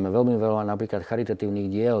 ktoré robíme, veľmi veľa napríklad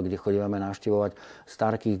charitatívnych diel, kde chodíme navštevovať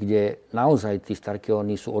starkých, kde naozaj tí starky,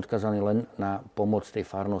 oni sú odkazaní len na pomoc tej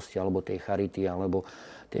farnosti, alebo tej charity, alebo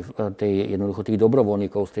jednoducho tých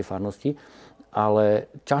dobrovoľníkov z tej farnosti.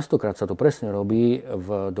 Ale častokrát sa to presne robí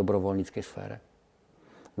v dobrovoľníckej sfére.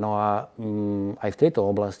 No a aj v tejto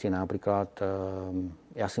oblasti napríklad,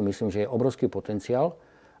 ja si myslím, že je obrovský potenciál,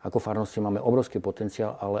 ako farnosti máme obrovský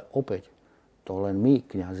potenciál, ale opäť to len my,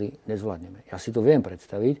 kňazi, nezvládneme. Ja si to viem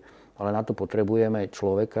predstaviť, ale na to potrebujeme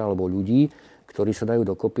človeka alebo ľudí, ktorí sa dajú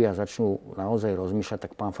dokopy a začnú naozaj rozmýšľať,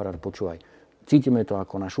 tak pán farár, počúvaj, cítime to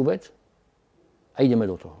ako našu vec a ideme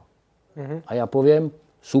do toho. A ja poviem,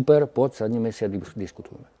 super, poď, sadneme si a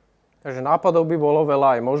diskutujeme. Takže nápadov by bolo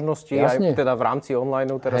veľa, aj možností, aj teda v rámci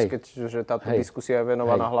online, teraz keďže táto diskusia je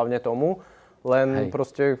venovaná hlavne tomu. Len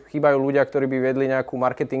proste chýbajú ľudia, ktorí by viedli nejakú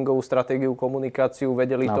marketingovú stratégiu, komunikáciu,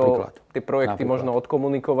 vedeli napríklad, tie projekty možno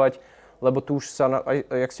odkomunikovať. lebo tu už sa,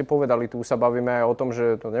 jak ste povedali, tu už sa bavíme aj o tom,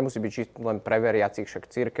 že to nemusí byť len pre veriacich, však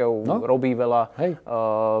cirkev robí veľa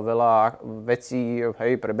vecí,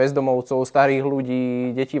 pre bezdomovcov, starých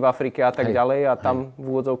ľudí, detí v Afrike a tak ďalej a tam v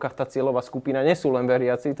úvodzovkách tá cieľová skupina nie sú len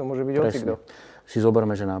veriaci, to môže byť hocikto. Si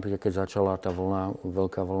zoberme, že napríklad keď začala tá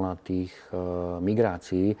veľká vlna tých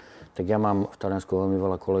migrácií, tak ja mám v Taliansku veľmi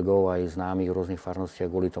veľa kolegov aj známych v rôznych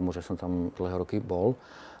farnostiach kvôli tomu, že som tam dlhé roky bol.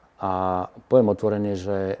 A poviem otvorene,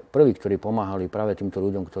 že prví, ktorí pomáhali práve týmto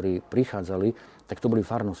ľuďom, ktorí prichádzali, tak to boli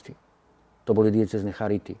farnosti. To boli diecézne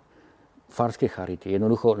charity, farské charity.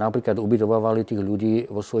 Jednoducho napríklad ubytovávali tých ľudí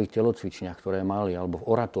vo svojich telocvičniach, ktoré mali, alebo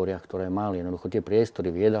v oratóriách, ktoré mali. Jednoducho tie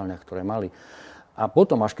priestory v jedálniach, ktoré mali. A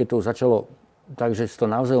potom, až keď to začalo, takže si to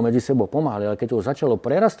navzájom medzi sebou pomáhali, ale keď to začalo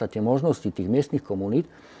prerastať tie možnosti tých miestnych komunít,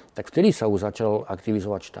 tak vtedy sa už začal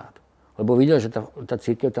aktivizovať štát. Lebo videl, že tá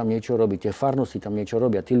cirkev tam niečo robí, tie farnosti tam niečo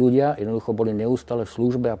robia. Tí ľudia jednoducho boli neustále v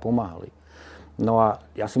službe a pomáhali. No a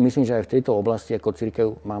ja si myslím, že aj v tejto oblasti ako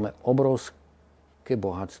cirkev máme obrovské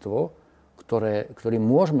bohatstvo, ktorým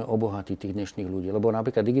môžeme obohatiť tých dnešných ľudí. Lebo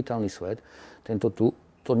napríklad digitálny svet,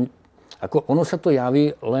 ono sa to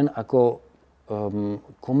javí len ako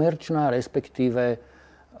komerčná, respektíve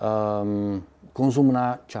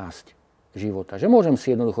konzumná časť života. Že môžem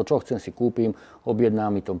si jednoducho, čo chcem si kúpim,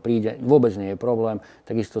 objednám, mi to príde, vôbec nie je problém,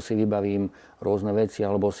 takisto si vybavím rôzne veci,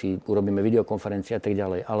 alebo si urobíme videokonferencie a tak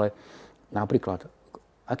ďalej. Ale napríklad,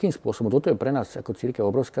 akým spôsobom, toto je pre nás ako cirkev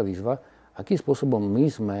obrovská výzva, akým spôsobom my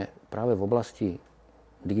sme práve v oblasti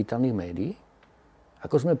digitálnych médií,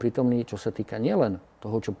 ako sme prítomní, čo sa týka nielen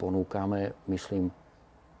toho, čo ponúkame, myslím,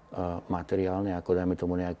 materiálne, ako dajme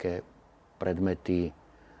tomu nejaké predmety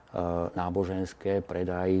náboženské,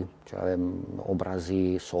 predaj, čo ja viem,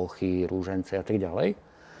 obrazy, sochy, rúžence a tak ďalej.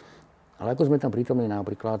 Ale ako sme tam prítomní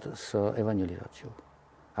napríklad s evangelizáciou.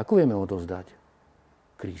 Ako vieme odovzdať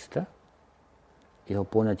Krista, jeho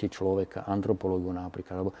poňatie človeka, antropológiu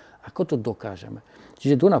napríklad, alebo ako to dokážeme.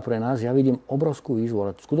 Čiže tu pre nás ja vidím obrovskú výzvu,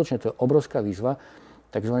 ale skutočne to je obrovská výzva,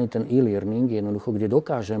 takzvaný ten e-learning, jednoducho, kde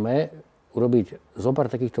dokážeme urobiť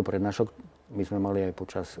zopár takýchto prednášok, my sme mali aj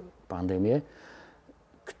počas pandémie,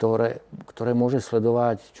 ktoré môže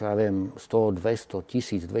sledovať, čo ja viem, 100, 200,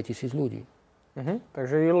 1000, 2000 ľudí.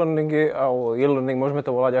 Takže e-learning môžeme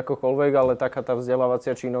to volať akokoľvek, ale taká tá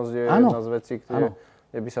vzdelávacia činnosť je jedna z vecí,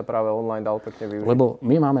 kde by sa práve online dal pekne využiť. Lebo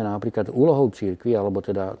my máme napríklad úlohou cirkvi, alebo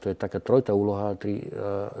teda to je taká trojitá úloha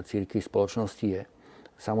cirkvi spoločnosti je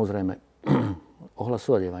samozrejme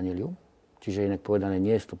ohlasovať evanjelium, čiže inak povedané,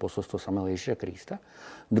 nie je to posolstvo samého Ježiša Krista.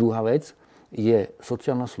 Druhá vec je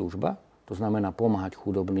sociálna služba, to znamená pomáhať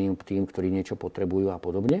chudobným, tým, ktorí niečo potrebujú a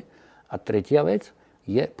podobne. A tretia vec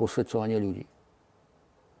je posväcovanie ľudí.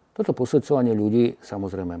 Toto posväcovanie ľudí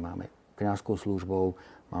samozrejme máme kňazskou službou,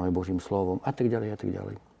 máme Božím slovom a tak ďalej a tak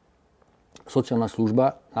ďalej. Sociálna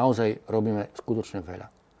služba, naozaj robíme skutočne veľa.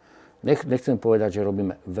 Nechcem povedať, že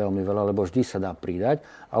robíme veľmi veľa, lebo vždy sa dá pridať,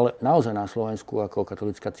 ale naozaj na Slovensku ako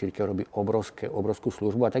katolická cirkev robí obrovskú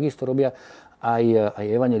službu a takisto robia aj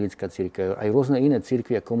evanjelická cirkev, aj rôzne iné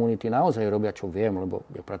cirkvi a komunity naozaj robia, čo viem, lebo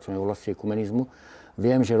ja pracujem v oblasti ekumenizmu,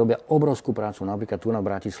 viem, že robia obrovskú prácu. Napríklad tu na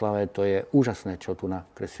Bratislave to je úžasné, čo tu na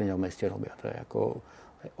kresťania v meste robia. To je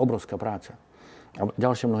obrovská práca. A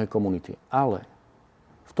ďalšie mnohé komunity. Ale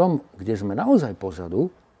v tom, kde sme naozaj pozadu,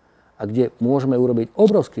 a kde môžeme urobiť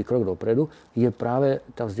obrovský krok dopredu, je práve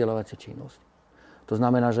tá vzdelávacia činnosť. To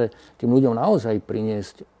znamená, že tým ľuďom naozaj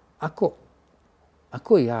priniesť,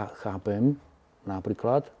 ako ja chápem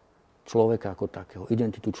napríklad človeka ako takého,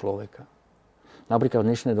 identitu človeka. Napríklad v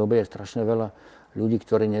dnešnej dobe je strašne veľa ľudí,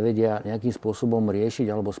 ktorí nevedia nejakým spôsobom riešiť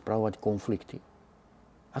alebo spravovať konflikty.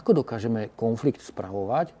 Ako dokážeme konflikt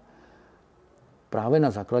spravovať práve na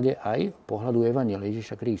základe aj pohľadu evanjelia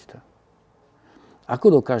Ježiša Krista?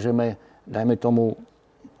 Ako dokážeme, dajme tomu,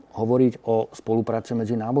 hovoriť o spolupráce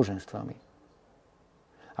medzi náboženstvami?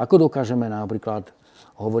 Ako dokážeme napríklad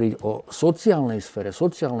hovoriť o sociálnej sfére,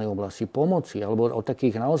 sociálnej oblasti, pomoci, alebo o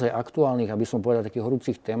takých naozaj aktuálnych, aby som povedal, takých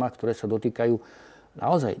horúcich témach, ktoré sa dotýkajú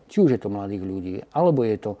naozaj, či už je to mladých ľudí, alebo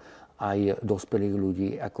je to aj dospelých ľudí,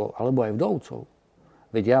 alebo aj vdovcov.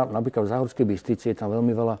 Veď ja napríklad v Záhorskej Bystrici je tam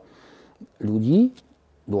veľmi veľa ľudí,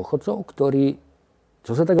 dôchodcov, ktorí,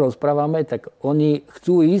 čo sa tak rozprávame, tak oni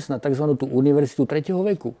chcú ísť na tzv. Tú univerzitu 3.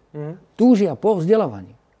 veku. Túžia po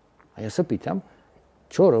vzdelávaní. A ja sa pýtam,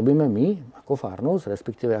 čo robíme my ako farnosť,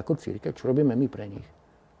 respektíve ako cirkev, čo robíme my pre nich.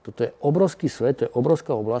 Toto je obrovský svet, to je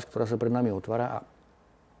obrovská oblasť, ktorá sa pred nami otvára a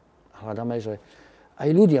hľadáme, že aj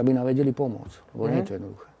ľudia by nám vedeli pomôcť. Lebo nie je to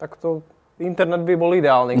jednoduché. Tak to internet by bol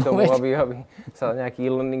ideálny k tomu, aby sa nejaký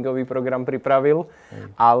e-learningový program pripravil.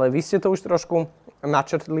 Ale vy ste to už trošku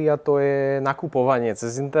načrtli a to je nakupovanie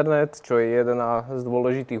cez internet, čo je jedna z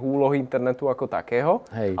dôležitých úloh internetu ako takého.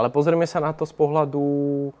 Ale pozrieme sa na to z pohľadu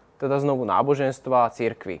teda znovu náboženstva a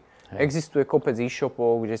cirkvi. Existuje kopec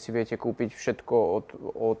e-shopov, kde si viete kúpiť všetko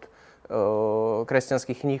od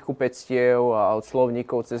kresťanských knihkupectiev a od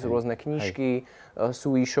slovníkov cez rôzne knižky.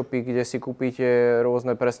 Sú e-shopy, kde si kúpite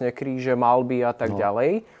rôzne presne kríže, malby a tak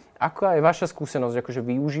ďalej. Aká je vaša skúsenosť? Akože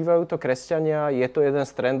využívajú to kresťania? Je to jeden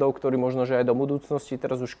z trendov, ktorý možno, že aj do budúcnosti,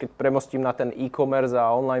 teraz už keď premostím na ten e-commerce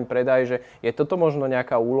a online predaj, že je toto možno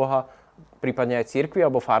nejaká úloha prípadne aj cirkvi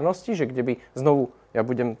alebo farnosti, že kde by znovu, ja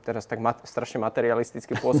budem teraz tak strašne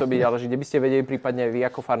materialisticky pôsobiť, ale že kde by ste vedeli prípadne vy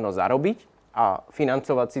ako farnosť zarobiť a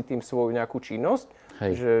financovať si tým svoju nejakú činnosť,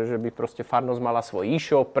 že by proste farnosť mala svoj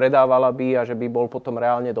e-shop, predávala by a že by bol potom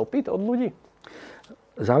reálne dopyt od ľudí?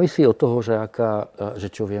 Závisí od toho, že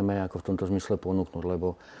čo vieme ako v tomto zmysle ponúknuť,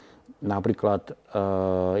 lebo napríklad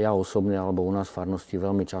ja osobne alebo u nás v farnosti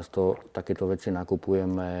veľmi často takéto veci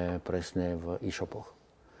nakupujeme presne v e-shopoch.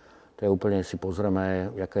 To je úplne, si pozrieme,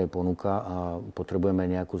 aká je ponuka a potrebujeme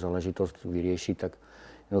nejakú záležitosť vyriešiť, tak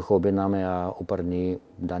jednoducho objednáme a o pár dní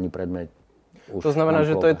daný predmet už. To znamená,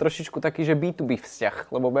 že to je trošičku taký, že B2B vzťah,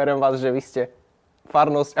 lebo beriem vás, že vy ste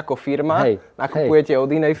farnosť ako firma, nakupujete od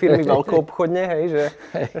inej firmy veľkoobchodne, že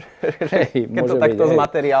keď to takto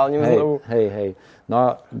zmateriálnym znovu. No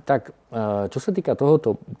a tak, čo sa týka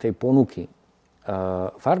tej ponuky,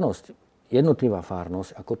 farnosť, jednotlivá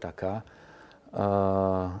farnosť ako taká,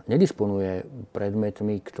 nedisponuje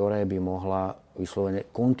predmetmi, ktoré by mohla vyslovene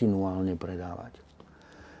kontinuálne predávať.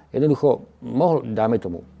 Jednoducho, dáme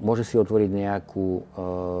tomu, môže si otvoriť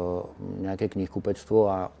nejaké knihkupectvo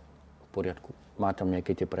a v poriadku. Má tam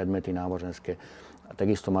nejaké tie predmety náboženské. A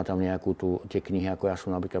takisto má tam tie knihy, ako ja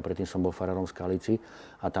som napríklad, predtým som bol farárom v Skalici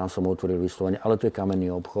a tam som otvoril vyslovene, ale to je kamenný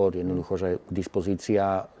obchod, jednoducho, že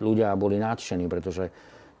dispozícia, ľudia boli nadšení, pretože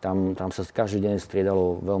tam sa každý deň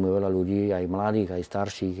striedalo veľmi veľa ľudí, aj mladých, aj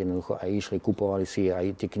starších, jednoducho aj išli, kupovali si,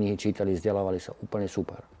 aj tie knihy čítali, vzdelávali sa, úplne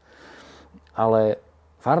super. Ale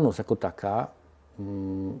farnosť ako taká,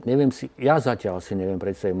 ja zatiaľ si neviem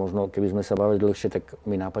predstaviť, možno keby sme sa bavili dlhšie, tak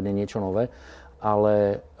mi nápadne niečo nové,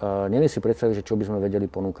 ale neviem si predstaviť, že čo by sme vedeli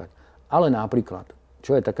ponúkať. Ale napríklad,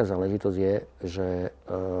 čo je taká záležitosť je, že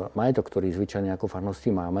majetok, ktorý zvyčajne ako farnosti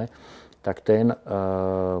máme, tak ten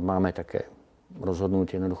máme také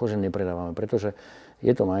rozhodnutie, jednoducho, že nepredávame, pretože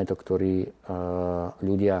je to majetok, ktorý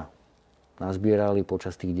ľudia nazbierali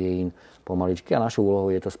počas tých dejín pomaličky a našou úlohou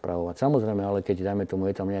je to spravovať. Samozrejme, ale keď dajme tomu,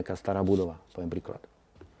 je tam nejaká stará budova, poviem príklad.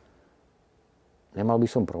 Nemal by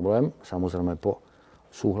som problém, samozrejme po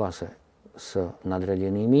súhlase s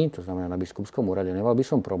nadriadenými, to znamená na biskupskom úrade, nemal by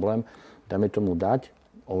som problém, dajme tomu dať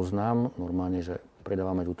oznám, normálne, že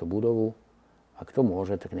predávame túto budovu, ak to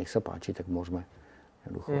môže, tak nech sa páči, tak môžeme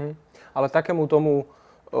jednoducho. Ale takému tomu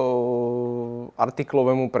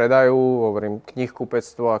artiklovému predaju, hovorím,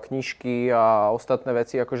 knihkupectvo a knižky a ostatné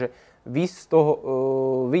veci, akože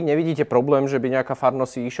vy nevidíte problém, že by nejaká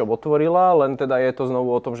farnosť si e-shop otvorila, len teda je to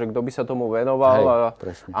znovu o tom, že kto by sa tomu venoval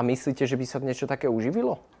a myslíte, že by sa niečo také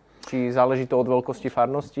uživilo? Či záleží to od veľkosti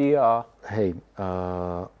farnosti a...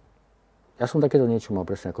 Ja som takéto niečo mal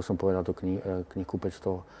presne, ako som povedal, to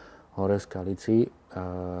knihkupectvo hore v Skalici.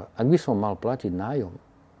 Ak by som mal platiť nájom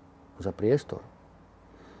za priestor,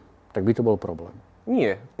 tak by to bol problém.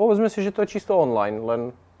 Nie. Povedzme si, že to je čisto online, len...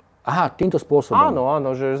 Aha, týmto spôsobom.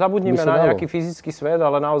 Áno, že zabudnime na nejaký fyzický svet,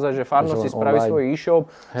 ale naozaj, že farnosť si spraví svoj e-shop.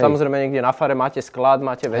 Samozrejme, niekde na fare máte sklad,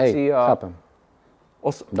 máte veci a... Chápem.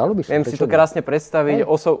 Dalo by sa. Viem si to krásne predstaviť,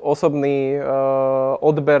 osobný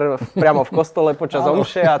odber priamo v kostole počas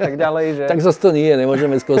omše a tak ďalej. Že... Tak zase to nie,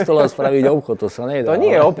 nemôžeme z kostola spraviť obchod, to sa nedá. To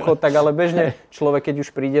nie je obchod, tak ale bežne človek, keď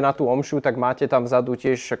už príde na tú omšu, tak máte tam vzadu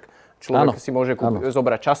tiež, však človek si môže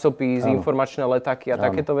zobrať časopis, informačné letáky a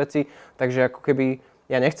takéto veci. Takže ako keby,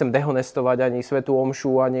 ja nechcem dehonestovať ani svätú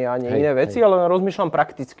omšu, ani iné veci, ale rozmýšľam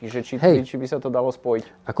prakticky, že či by sa to dalo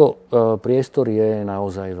spojiť. Ako priestor je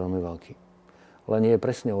naozaj veľmi veľký. Len je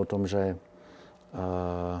presne o tom, že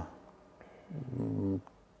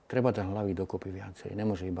treba dať hlavy dokopy viacej.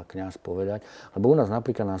 Nemôže iba kňaz povedať. Lebo u nás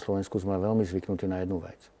napríklad na Slovensku sme veľmi zvyknutí na jednu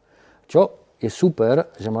vec. Čo je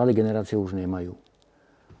super, že mladé generácie už nemajú.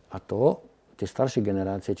 A to, tie staršie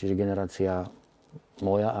generácie, čiže generácia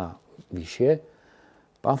moja a vyššie,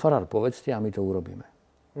 pán farár, povedzte a my to urobíme.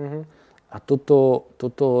 A toto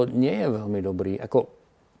nie je veľmi dobrý. Ako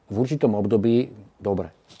v určitom období,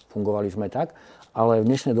 dobre, fungovali sme tak, ale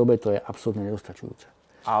v dnešnej dobe to je absolútne nedostačujúce.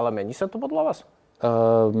 Ale mení sa to podľa vás?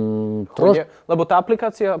 Lebo tá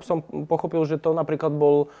aplikácia, som pochopil, že to napríklad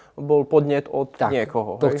bol podnet od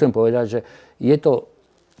niekoho. To chcem povedať, že je to,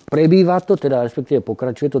 prebýva to, teda respektíve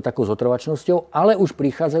pokračuje to takou zotrvačnosťou, ale už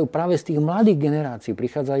prichádzajú práve z tých mladých generácií,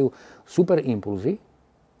 prichádzajú super impulzy,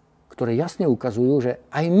 ktoré jasne ukazujú, že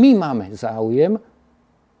aj my máme záujem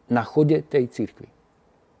na chode tej cirkvi.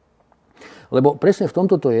 Lebo presne v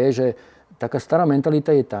tomto to je, že taká stará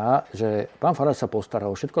mentalita je tá, že pán farár sa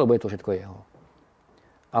postará o všetko, lebo je to všetko jeho.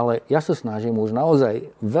 Ale ja sa snažím už naozaj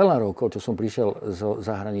veľa rokov, čo som prišiel z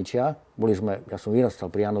zahraničia, ja som vyrastal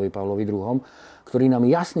pri Jánovi Pavlovi II, ktorý nám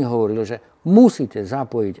jasne hovoril, že musíte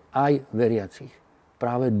zapojiť aj veriacich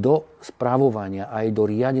práve do spravovania, aj do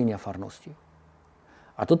riadenia farnosti.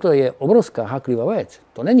 A toto je obrovská háklivá vec.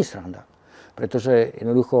 To není sranda. Pretože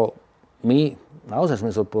jednoducho my naozaj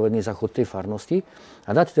sme zodpovední za chod tej farnosti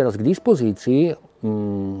a dať teraz k dispozícii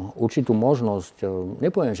určitú možnosť,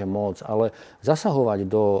 nepoviem, že moc, ale zasahovať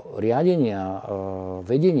do riadenia,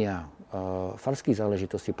 vedenia farských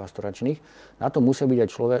záležitostí pastoračných, na to musia byť aj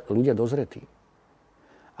ľudia dozretí.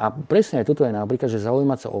 A presne aj toto je napríklad, že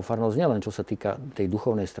zaujímať sa o farnosť nielen čo sa týka tej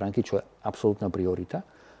duchovnej stránky, čo je absolútna priorita,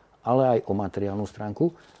 ale aj o materiálnu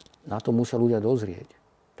stránku, na to musia ľudia dozrieť.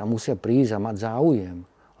 Tam musia prísť a mať záujem,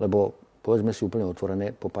 lebo povedzme si úplne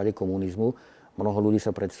otvorené, po páde komunizmu mnoho ľudí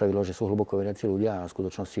sa predstavilo, že sú hlboko veriaci ľudia a v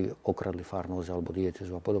skutočnosti okradli farnosť alebo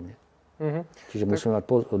diecézu a podobne. Čiže musíme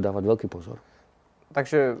dávať veľký pozor.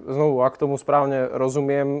 Takže znovu, ak tomu správne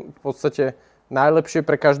rozumiem, v podstate najlepšie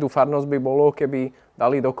pre každú farnosť by bolo, keby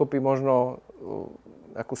dali dokopy možno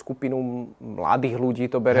akú skupinu mladých ľudí,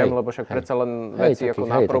 to beriem, lebo však predsa len veci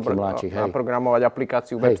ako naprogramovať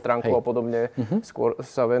aplikáciu, web stránku a podobne, skôr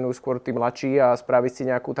sa venujú skôr tí mladší a spraviť si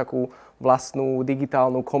nejakú takú vlastnú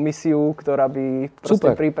digitálnu komisiu, ktorá by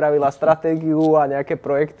proste pripravila stratégiu a nejaké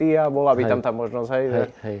projekty a bola by tam tá možnosť,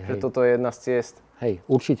 že toto je jedna z ciest. Hej,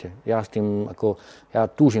 určite. Ja s tým,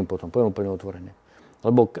 ja túžim potom, poviem úplne otvorene.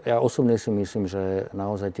 Lebo ja osobne si myslím, že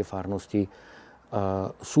naozaj tie farnosti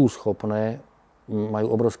sú schopné,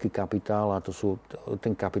 majú obrovský kapitál a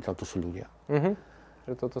ten kapitál to sú ľudia.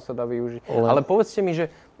 Že toto sa dá využiť. Ale povedzte mi,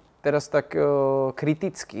 že teraz tak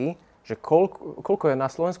kriticky, že koľko je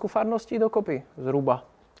na Slovensku farností dokopy? Zhruba.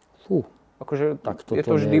 Akože je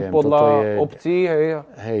to vždy neviem. Podľa obcí, hej?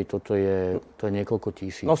 Hej, to je niekoľko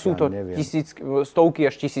tisíc. No sú to stovky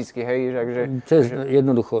až tisícky, hej?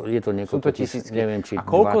 Jednoducho je to niekoľko tisíc. Neviem, či a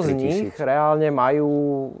koľko z nich reálne majú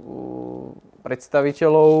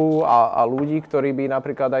predstaviteľov a ľudí, ktorí by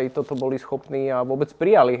napríklad aj toto boli schopní a vôbec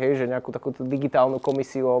prijali, hej, že nejakú takúto digitálnu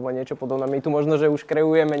komisiu alebo niečo podobné. My tu možno, že už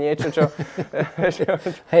kreujeme niečo, čo...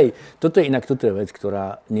 Hej, toto je vec,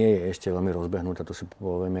 ktorá nie je ešte veľmi rozbehnutá, to si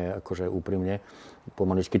povieme akože úprimne.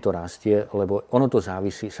 Pomaličky to rastie, lebo ono to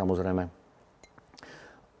závisí samozrejme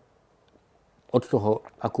od toho,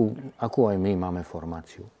 akú aj my máme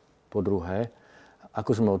formáciu. Po druhé,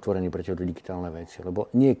 ako sme otvorení pre tieto digitálne veci. Lebo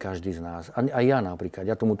nie každý z nás, a ja napríklad,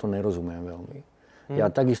 ja tomuto nerozumiem veľmi. Ja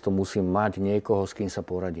takisto musím mať niekoho, s kým sa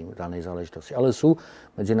poradím v danej záležitosti. Ale sú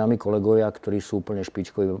medzi nami kolegovia, ktorí sú úplne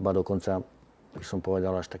špičkoví, iba dokonca, by som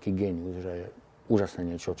povedal, až taký génius, že je úžasné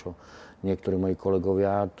niečo, čo niektorí moji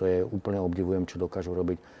kolegovia, to je úplne obdivujem, čo dokážu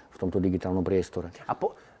robiť v tomto digitálnom priestore. A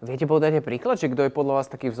viete povedať aj príklad, že kto je podľa vás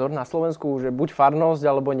taký vzor na Slovensku, že buď farnosť,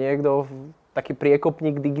 alebo niekto taký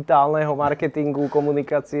priekopník digitálneho marketingu,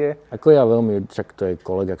 komunikácie? Ako ja veľmi, však to je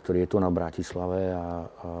kolega, ktorý je tu na Bratislave a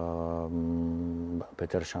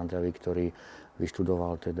Peter Šantavi, ktorý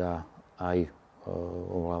vyštudoval teda aj,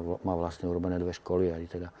 má vlastne urobené 2 školy,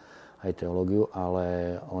 aj teológiu,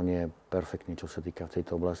 ale on je perfektný, čo sa týka v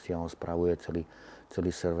tejto oblasti a on spravuje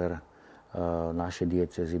celý server našej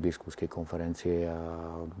diecézy, biskupskej konferencie a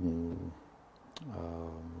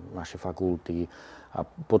naše fakulty a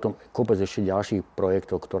potom kopec ešte ďalších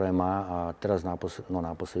projektov, ktoré má a teraz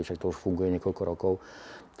naposledy, však to už funguje niekoľko rokov,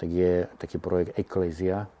 tak je taký projekt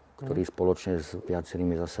Ecclesia, ktorý spoločne s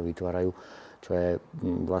viacerými zase vytvárajú, čo je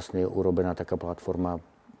vlastne urobená taká platforma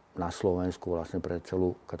na Slovensku, vlastne pre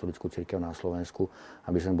celú katolícku cirkev na Slovensku,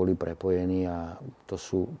 aby sme boli prepojení a to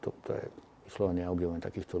je vyslovene, ja obdivujem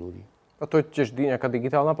takýchto ľudí. A to je tiež nejaká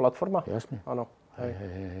digitálna platforma? Jasne. Áno.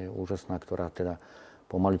 Hej, úžasná, ktorá teda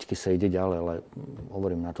pomaličky sa ide ďalej, ale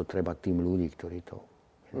hovorím, na to treba tým ľudí, ktorí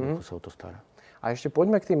sa o to stará. A ešte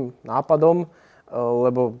poďme k tým nápadom,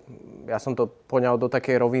 lebo ja som to poňal do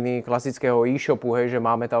takej roviny klasického e-shopu, hej, že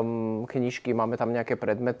máme tam knižky, máme tam nejaké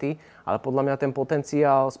predmety, ale podľa mňa ten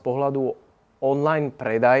potenciál z pohľadu online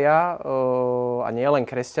predaja a nie len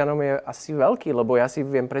kresťanom je asi veľký, lebo ja si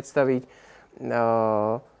viem predstaviť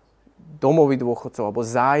domovy dôchodcov, alebo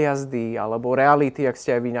zájazdy, alebo reality, ak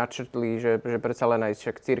ste aj vy načrtli, že predsa len aj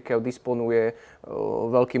však cirkev disponuje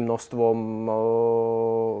veľkým množstvom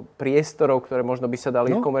priestorov, ktoré možno by sa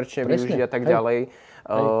dali komerčne využiť a tak ďalej.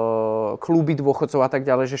 Kluby dôchodcov a tak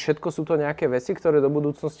ďalej, že všetko sú to nejaké veci, ktoré do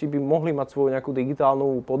budúcnosti by mohli mať svoju nejakú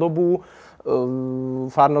digitálnu podobu.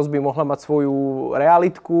 Farnosť by mohla mať svoju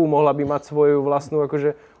realitku, mohla by mať svoju vlastnú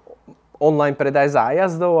akože online predaj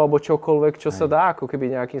zájazdov alebo čokoľvek, čo sa dá ako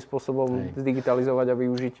keby nejakým spôsobom zdigitalizovať a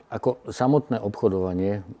využiť. Ako samotné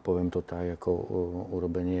obchodovanie, poviem to tak, ako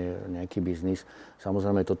urobenie nejaký biznis,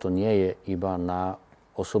 samozrejme toto nie je iba na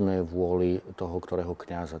osobnej vôli toho, ktorého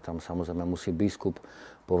kňaza. Tam samozrejme musí biskup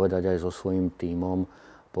povedať aj so svojím tímom,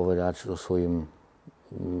 povedať so svojím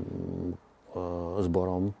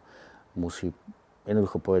zborom, musí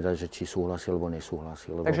jednoducho povedať, že či súhlasí alebo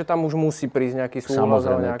nesúhlasí. Lebo takže tam už musí prísť nejaký súhlas.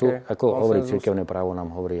 Samozrejme, tu, ako hovorí cirkevné právo,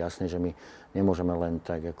 nám hovorí jasne, že my nemôžeme len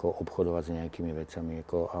tak ako obchodovať s nejakými vecami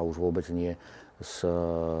a už vôbec nie s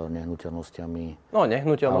nehnuteľnosťami. No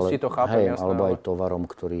nehnuteľnosti to chápem, jasné. Alebo aj tovarom,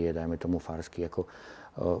 ktorý je, dajme tomu, farský.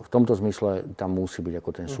 V tomto zmysle tam musí byť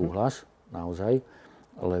ako ten súhlas, naozaj,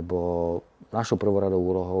 lebo našou prvoradou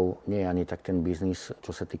úlohou nie je ani tak ten biznis,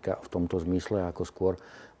 čo sa týka v tomto zmysle, ako skôr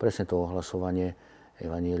presne to ohlasovanie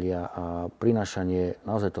evanjelia a prinášanie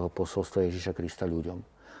naozaj toho posolstva Ježiša Krista ľuďom.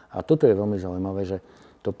 A toto je veľmi zaujímavé, že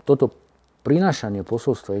toto prinášanie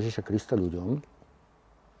posolstva Ježiša Krista ľuďom,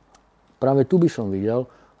 práve tu by som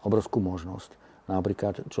videl obrovskú možnosť.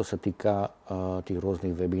 Napríklad, čo sa týka tých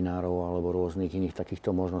rôznych webinárov alebo rôznych iných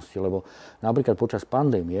takýchto možností. Lebo napríklad počas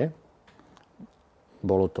pandémie,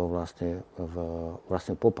 bolo to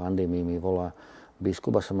vlastne po pandémii mi volá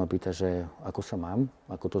biskup a sa ma pýta, že ako sa mám,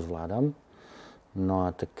 ako to zvládam. No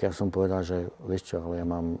a tak ja som povedal, že vieš čo, ale ja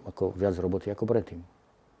mám ako viac roboty ako predtým.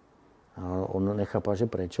 A on nechápa,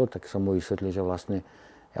 že prečo, tak som mu vysvetlil, že vlastne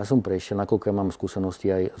ja som prešiel, nakoľko ja mám skúsenosti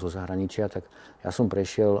aj zo zahraničia, tak ja som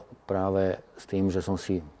prešiel práve s tým, že som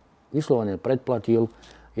si vyslovene predplatil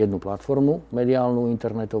jednu platformu mediálnu,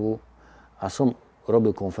 internetovú a som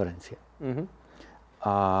robil konferencie. Mm-hmm.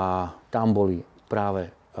 A tam boli práve,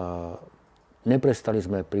 neprestal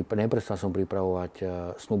som pripravovať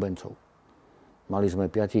snúbencov. Mali sme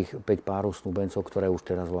 5 párov snúbencov, ktoré už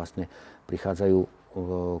teraz vlastne prichádzajú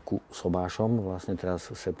ku sobášom, vlastne teraz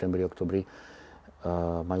v septembri, oktobri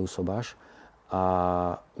majú sobáš. A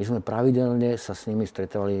my sme pravidelne sa s nimi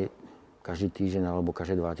stretávali každý týždeň alebo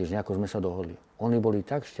každé 2 týždne, ako sme sa dohodli. Oni boli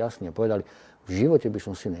tak šťastní a povedali, v živote by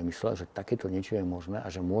som si nemyslel, že takéto niečo je možné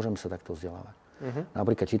a že môžem sa takto vzdelávať. Uh-huh.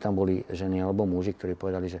 Napríklad, či tam boli ženy alebo muži, ktorí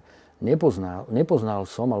povedali, že nepoznala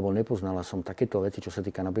som takéto veci, čo sa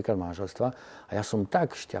týka napríklad manželstva a ja som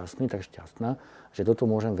tak šťastná, že toto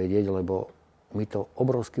môžem vedieť, lebo mi to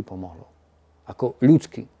obrovsky pomohlo. Ako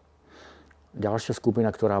ľudsky. Ďalšia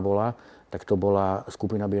skupina, ktorá bola, tak to bola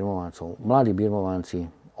skupina birmovancov. Mladí birmovanci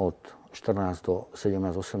od 14 do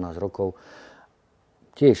 17-18 rokov.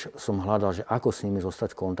 Tiež som hľadal, že ako s nimi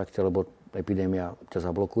zostať v kontakte, lebo epidémia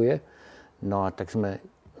ťa zablokuje. No a tak sme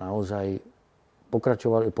naozaj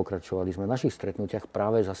pokračovali sme v našich stretnutiach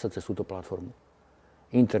práve zase cez túto platformu.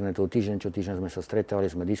 Internetu, týždeň čo týždeň sme sa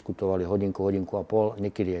stretávali, sme diskutovali hodinku a pol,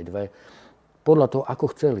 niekedy aj 2. Podľa toho, ako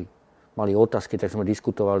chceli. Mali otázky, tak sme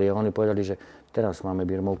diskutovali a oni povedali, že teraz máme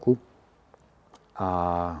birmovku a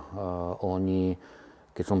oni,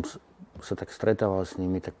 keď som sa tak stretával s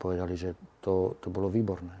nimi, tak povedali, že to bolo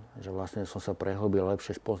výborné. Že vlastne som sa prehlbil,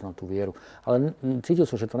 lepšie spoznal tú vieru. Ale cítil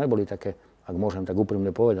som, že to neboli také, ak môžem tak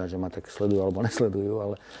úprimne povedať, že ma tak sledujú alebo nesledujú,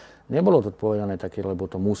 ale nebolo to povedané také, lebo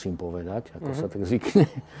to musím povedať, ako sa tak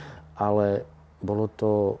zvykne. Ale bolo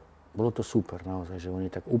to super naozaj, že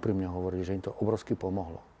oni tak úprimne hovorili, že im to obrovsky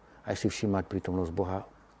pomohlo. Aj si všímať prítomnosť Boha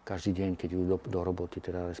každý deň, keď idú do roboty,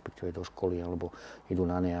 teda respektíve do školy, alebo idú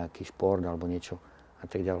na nejaký šport alebo niečo a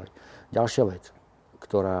tak ďalej. Ďalšia vec,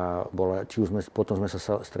 ktorá bola, potom sme sa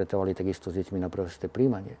stretávali takisto s deťmi na prvé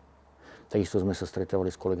príjmanie. Takisto sme sa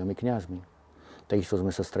stretávali s kolegami kňazmi. Takisto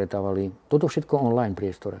sme sa stretávali, toto všetko online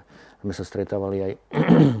priestore, sme sa stretávali aj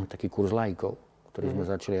taký kurz laikov, ktorý sme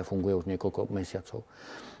začali a funguje už niekoľko mesiacov.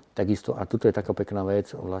 Takisto, a toto je taká pekná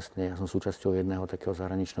vec, vlastne ja som súčasťou jedného takého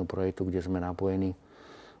zahraničného projektu, kde sme napojení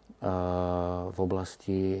v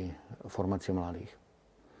oblasti formácie mladých.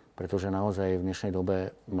 Pretože naozaj v dnešnej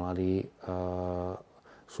dobe mladí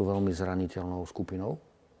sú veľmi zraniteľnou skupinou.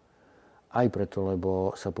 Aj preto,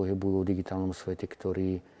 lebo sa pohybujú v digitálnom svete,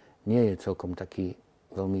 ktorý nie je celkom taký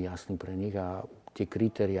veľmi jasný pre nich a tie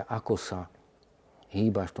kritéria, ako sa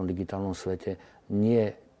hýbať v tom digitálnom svete, nie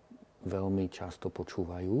veľmi často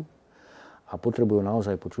počúvajú a potrebujú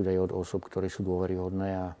naozaj počuť aj od osob, ktoré sú dôveryhodné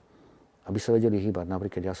a aby sa vedeli hýbať.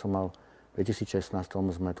 Napríklad ja som mal V 2016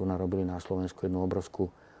 sme tu narobili na Slovensku jedno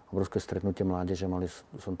obrovské stretnutie mládeže.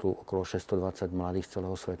 Som tu okolo 620 mladých z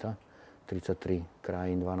celého sveta, 33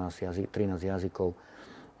 krajín, 13 jazykov.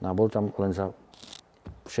 No a bol tam len za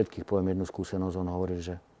všetkých, poviem jednu skúsenosť, on hovoril,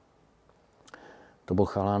 že to bol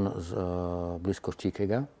chalan z blízko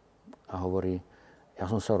Chicaga a hovorí, ja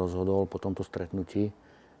som sa rozhodol po tomto stretnutí,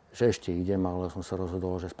 že ešte idem, ale som sa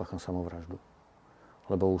rozhodol, že spácham samovraždu.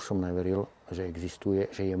 Lebo už som neveril, že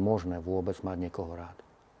existuje, že je možné vôbec mať niekoho rád.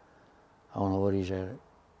 A on hovorí, že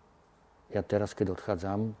ja teraz, keď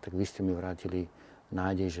odchádzam, tak vy ste mi vrátili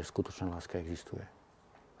nádej, že skutočná láska existuje.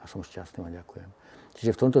 A som šťastný a ďakujem.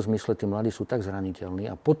 Čiže v tomto zmysle tí mladí sú tak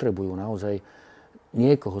zraniteľní a potrebujú naozaj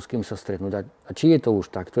niekoho, s kým sa stretnúť. A či je to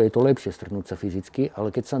už takto, je to lepšie stretnúť sa fyzicky,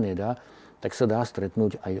 ale keď sa nedá, tak sa dá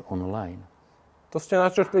stretnúť aj online. To ste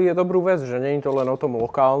načrtli je dobrú vec, že nie je to len o tom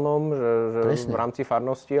lokálnom, že v rámci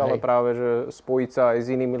farnosti, ale práve, že spojiť sa aj s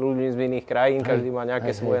inými ľuďmi z iných krajín, každý má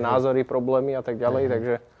nejaké svoje názory, problémy a tak ďalej,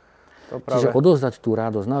 takže to práve... Čiže odovzdať tú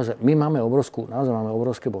radosť. Naozaj, my máme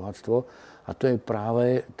obrovské bohatstvo a to je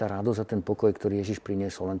práve tá radosť a ten pokoj, ktorý Ježiš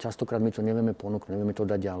priniesol. Len častokrát my to nevieme ponúknuť, nevieme to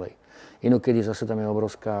dať ďalej. Inokedy zase tam je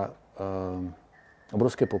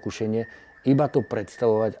obrovské pokušenie iba to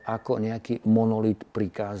predstavovať ako nejaký monolit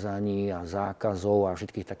prikázaní a zákazov a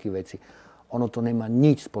všetkých takých vecí. Ono to nemá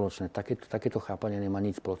nič spoločné. Takéto chápanie nemá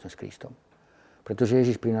nič spoločné s Kristom. Pretože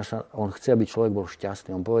Ježiš prináša, on chce, aby človek bol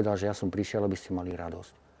šťastný. On povedal, že ja som prišiel, aby ste mali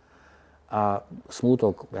radosť. A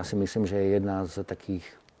smútok, ja si myslím, že je jedna z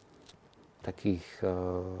takých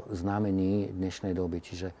znamení dnešnej doby.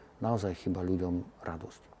 Čiže naozaj chýba ľuďom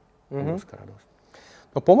radosť. Obrovská radosť.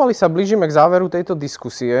 No pomaly sa blížime k záveru tejto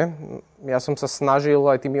diskusie. Ja som sa snažil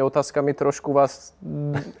aj tými otázkami trošku vás,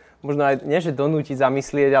 možno aj nie že donútiť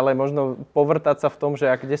zamyslieť, ale možno povrtať sa v tom,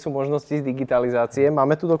 že kde sú možnosti z digitalizácie.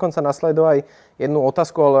 Máme tu dokonca na slajdu aj jednu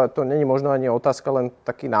otázku, ale to nie je možno ani otázka, len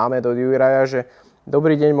taký námed od Juraja, že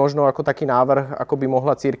dobrý deň, možno ako taký návrh, ako by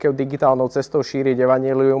mohla cirkev digitálnou cestou šíriť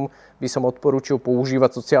evanjelium, by som odporúčil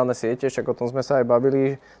používať sociálne siete, však o tom sme sa aj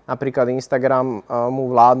bavili. Napríklad Instagram mu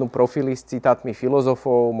vládnu profily s citátmi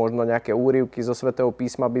filozofov, možno nejaké úryvky zo Svätého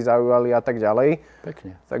písma by zaujali a tak ďalej.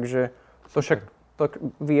 Pekne. Takže to však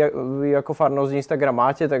vy ako farnosť Instagram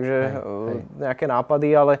máte, takže nejaké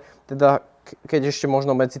nápady, ale teda keď ešte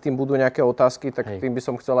možno medzi tým budú nejaké otázky, tak tým by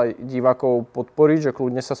som chcel aj divákov podporiť, že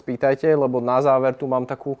kľudne sa spýtajte, lebo na záver tu mám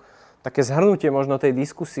také zhrnutie možno tej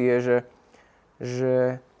diskusie,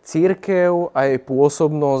 že cirkev a jej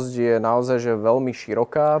pôsobnosť je naozaj že veľmi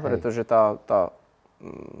široká, pretože tá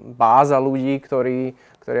báza ľudí, ktorí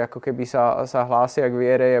ako keby sa hlásia k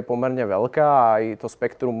viere, je pomerne veľká a aj to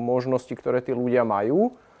spektrum možností, ktoré tí ľudia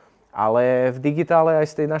majú. Ale v digitále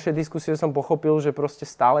aj z tej našej diskusie som pochopil, že proste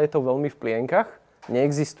stále je to veľmi v plienkach.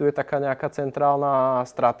 Neexistuje taká nejaká centrálna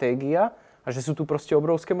stratégia a že sú tu proste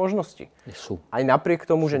obrovské možnosti. Aj napriek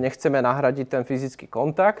tomu, že nechceme nahradiť ten fyzický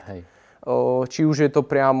kontakt, či už je to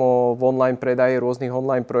priamo v online predaji, rôznych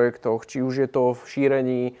online projektoch, či už je to v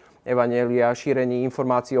šírení evanjelia, šírení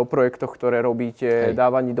informácií o projektoch, ktoré robíte,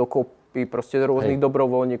 dávaní dokopy proste rôznych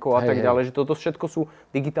dobrovoľníkov a tak ďalej. Že toto všetko sú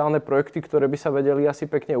digitálne projekty, ktoré by sa vedeli asi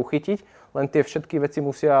pekne uchytiť, len tie všetky veci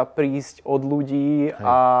musia prísť od ľudí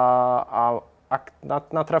a ak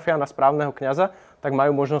natrafia na správneho kňaza, tak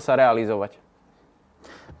majú možnosť sa realizovať.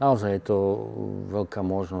 Naozaj je to veľká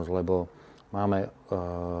možnosť, lebo máme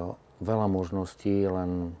veľa možností,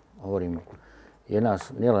 len hovorím, je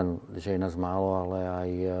nás, nielen, že je nás málo, ale aj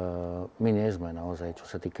my nie sme naozaj, čo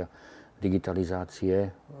sa týka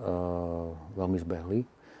digitalizácie, veľmi zbehli.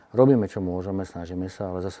 Robíme, čo môžeme, snažíme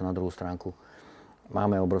sa, ale zase na druhú stránku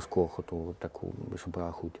máme obrovskú ochotu, takú, by som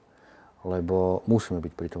povedal, chuť. Lebo musíme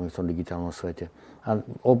byť prítomní v tom digitálnom svete. A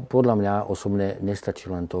podľa mňa osobne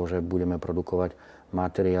nestačí len to, že budeme produkovať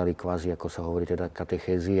materiály kvázi, ako sa hovorí, teda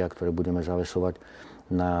katechézia, ktoré budeme zavesovať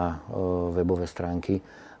na webové stránky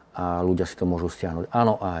a ľudia si to môžu stiahnuť.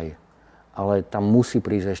 Áno, aj. Ale tam musí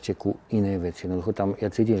prísť ešte ku inej veci. Tam,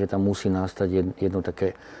 ja cítim, že tam musí nastať jedno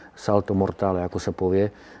také salto mortále, ako sa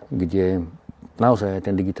povie, kde naozaj aj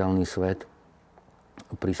ten digitálny svet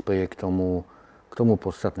prispieje k tomu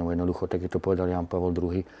podstatnému. Jednoducho, tak je to povedal Ján Pavol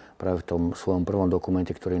II práve v tom svojom prvom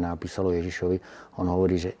dokumente, ktorý napísal o Ježišovi. On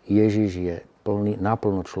hovorí, že Ježiš je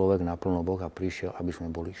naplno človek, naplno Boh a prišiel, aby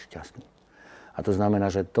sme boli šťastní. A to znamená,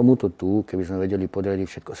 že tomuto tu, keby sme vedeli podriadiť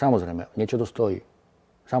všetko, samozrejme, niečo to stojí.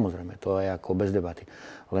 Samozrejme, to je ako bez debaty.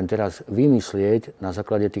 Len teraz vymyslieť na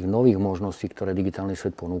základe tých nových možností, ktoré digitálny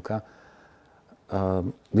svet ponúka,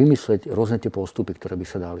 vymyslieť rôzne tie postupy, ktoré by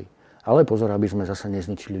sa dali. Ale pozor, aby sme zasa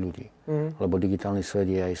nezničili ľudí. Lebo digitálny svet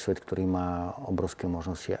je aj svet, ktorý má obrovské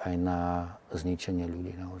možnosti aj na zničenie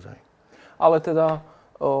ľudí naozaj. Ale teda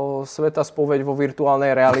sveta spoveď vo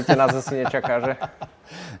virtuálnej realite nás asi nečaká, že?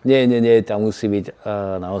 Nie, tam musí byť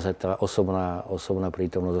naozaj tá osobná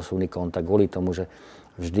prítomnosť, osobný kontakt kvôli tomu, že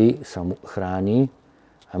vždy sa chráni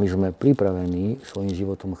a my sme pripravení svojím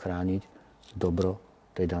životom chrániť dobro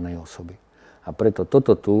tej danej osoby. A preto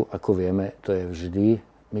toto tu, ako vieme, to je vždy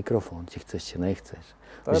mikrofón, či chceš, či nechceš.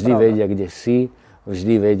 Vždy vedia, kde si,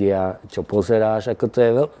 vždy vedia, čo pozeráš.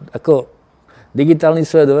 Digitálny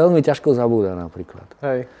svet veľmi ťažko zabúda napríklad.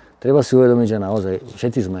 Hej. Treba si uvedomiť, že naozaj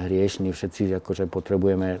všetci sme hriešni, všetci akože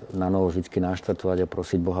potrebujeme na novo vždy naštartovať a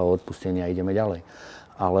prosiť Boha o odpustenie a ideme ďalej.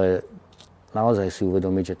 Ale naozaj si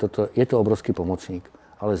uvedomiť, že je to obrovský pomocník,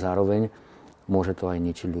 ale zároveň môže to aj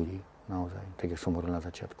ničiť ľudí. Naozaj, tak jak som hovoril na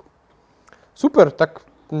začiatku. Super, tak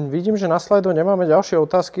vidím, že na slajdo nemáme ďalšie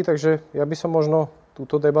otázky, takže ja by som možno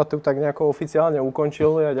túto debatu tak nejako oficiálne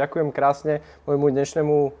ukončil. Ja ďakujem krásne môjmu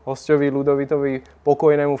dnešnému hosťovi Ľudovitovi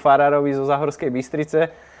Pokojnému farárovi zo Záhorskej Bystrice.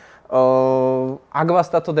 Ak vás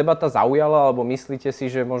táto debata zaujala, alebo myslíte si,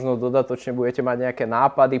 že možno dodatočne budete mať nejaké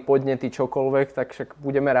nápady, podnety, čokoľvek, tak však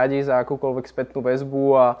budeme radi za akúkoľvek spätnú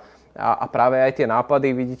väzbu a práve aj tie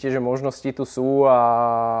nápady. Vidíte, že možnosti tu sú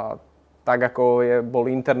a tak ako bol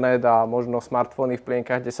internet a možno smartfóny v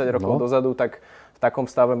plienkach 10 rokov dozadu, tak v takom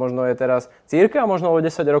stave možno je teraz cirka a možno o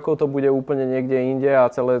 10 rokov to bude úplne niekde inde a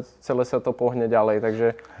celé sa to pohne ďalej. Takže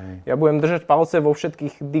ja budem držať palce vo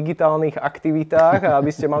všetkých digitálnych aktivitách a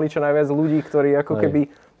aby ste mali čo najviac ľudí, ktorí ako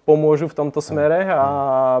keby pomôžu v tomto smere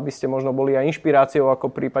a aby ste možno boli aj inšpiráciou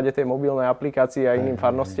ako v prípade tej mobilnej aplikácie a iným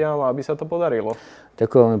farnostiam a aby sa to podarilo.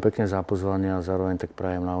 Ďakujem veľmi pekne za pozvanie a zároveň tak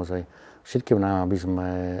prajem naozaj všetkým nám, aby sme,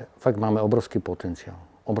 fakt máme obrovský potenciál.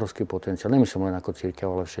 Nemyslím len ako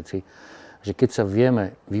cirkev, ale všetci, že keď sa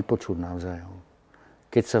vieme vypočuť navzájom,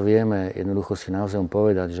 keď sa vieme jednoducho si navzájom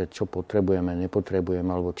povedať, že čo potrebujeme, nepotrebujeme,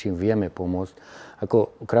 alebo čím vieme pomôcť.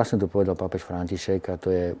 Ako krásne to povedal pápež František, a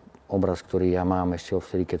to je obraz, ktorý ja mám ešte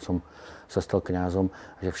vtedy, keď som sa stal kňazom,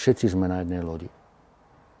 že všetci sme na jednej lodi.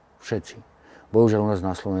 Všetci. Bohužiaľ u nás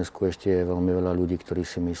na Slovensku ešte je veľmi veľa ľudí, ktorí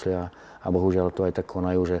si myslia, a bohužiaľ to aj tak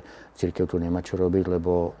konajú, že cirkev tu nemá čo robiť,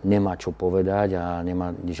 lebo nemá čo povedať a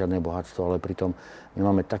nemá žiadne bohatstvo, ale pritom my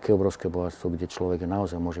máme také obrovské bohatstvo, kde človek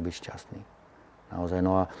naozaj môže byť šťastný. Naozaj.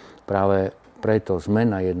 No a práve preto sme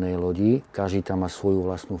na jednej lodi, každý tam má svoju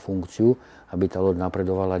vlastnú funkciu, aby tá loď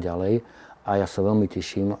napredovala ďalej. A ja sa veľmi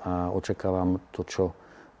teším a očakávam to, čo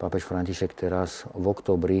pápež František teraz v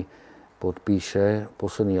októbri podpíše,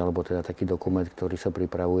 posledný, alebo teda taký dokument, ktorý sa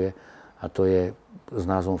pripravuje, a to je s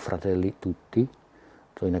názvom Fratelli Tutti.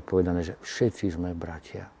 To je inak povedané, že všetci sme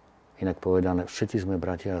bratia. Inak povedané, všetci sme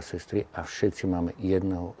bratia a sestry a všetci máme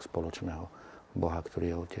jedného spoločného Boha, ktorý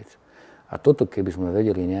je Otec. A toto, keby sme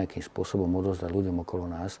vedeli nejakým spôsobom odovzdať ľuďom okolo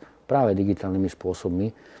nás, práve digitálnymi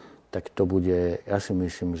spôsobmi, tak to bude, ja si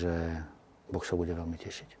myslím, že Boh sa bude veľmi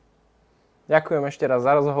tešiť. Ďakujem ešte raz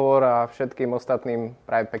za rozhovor a všetkým ostatným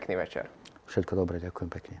prajem pekný večer. Všetko dobré, ďakujem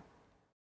pekne.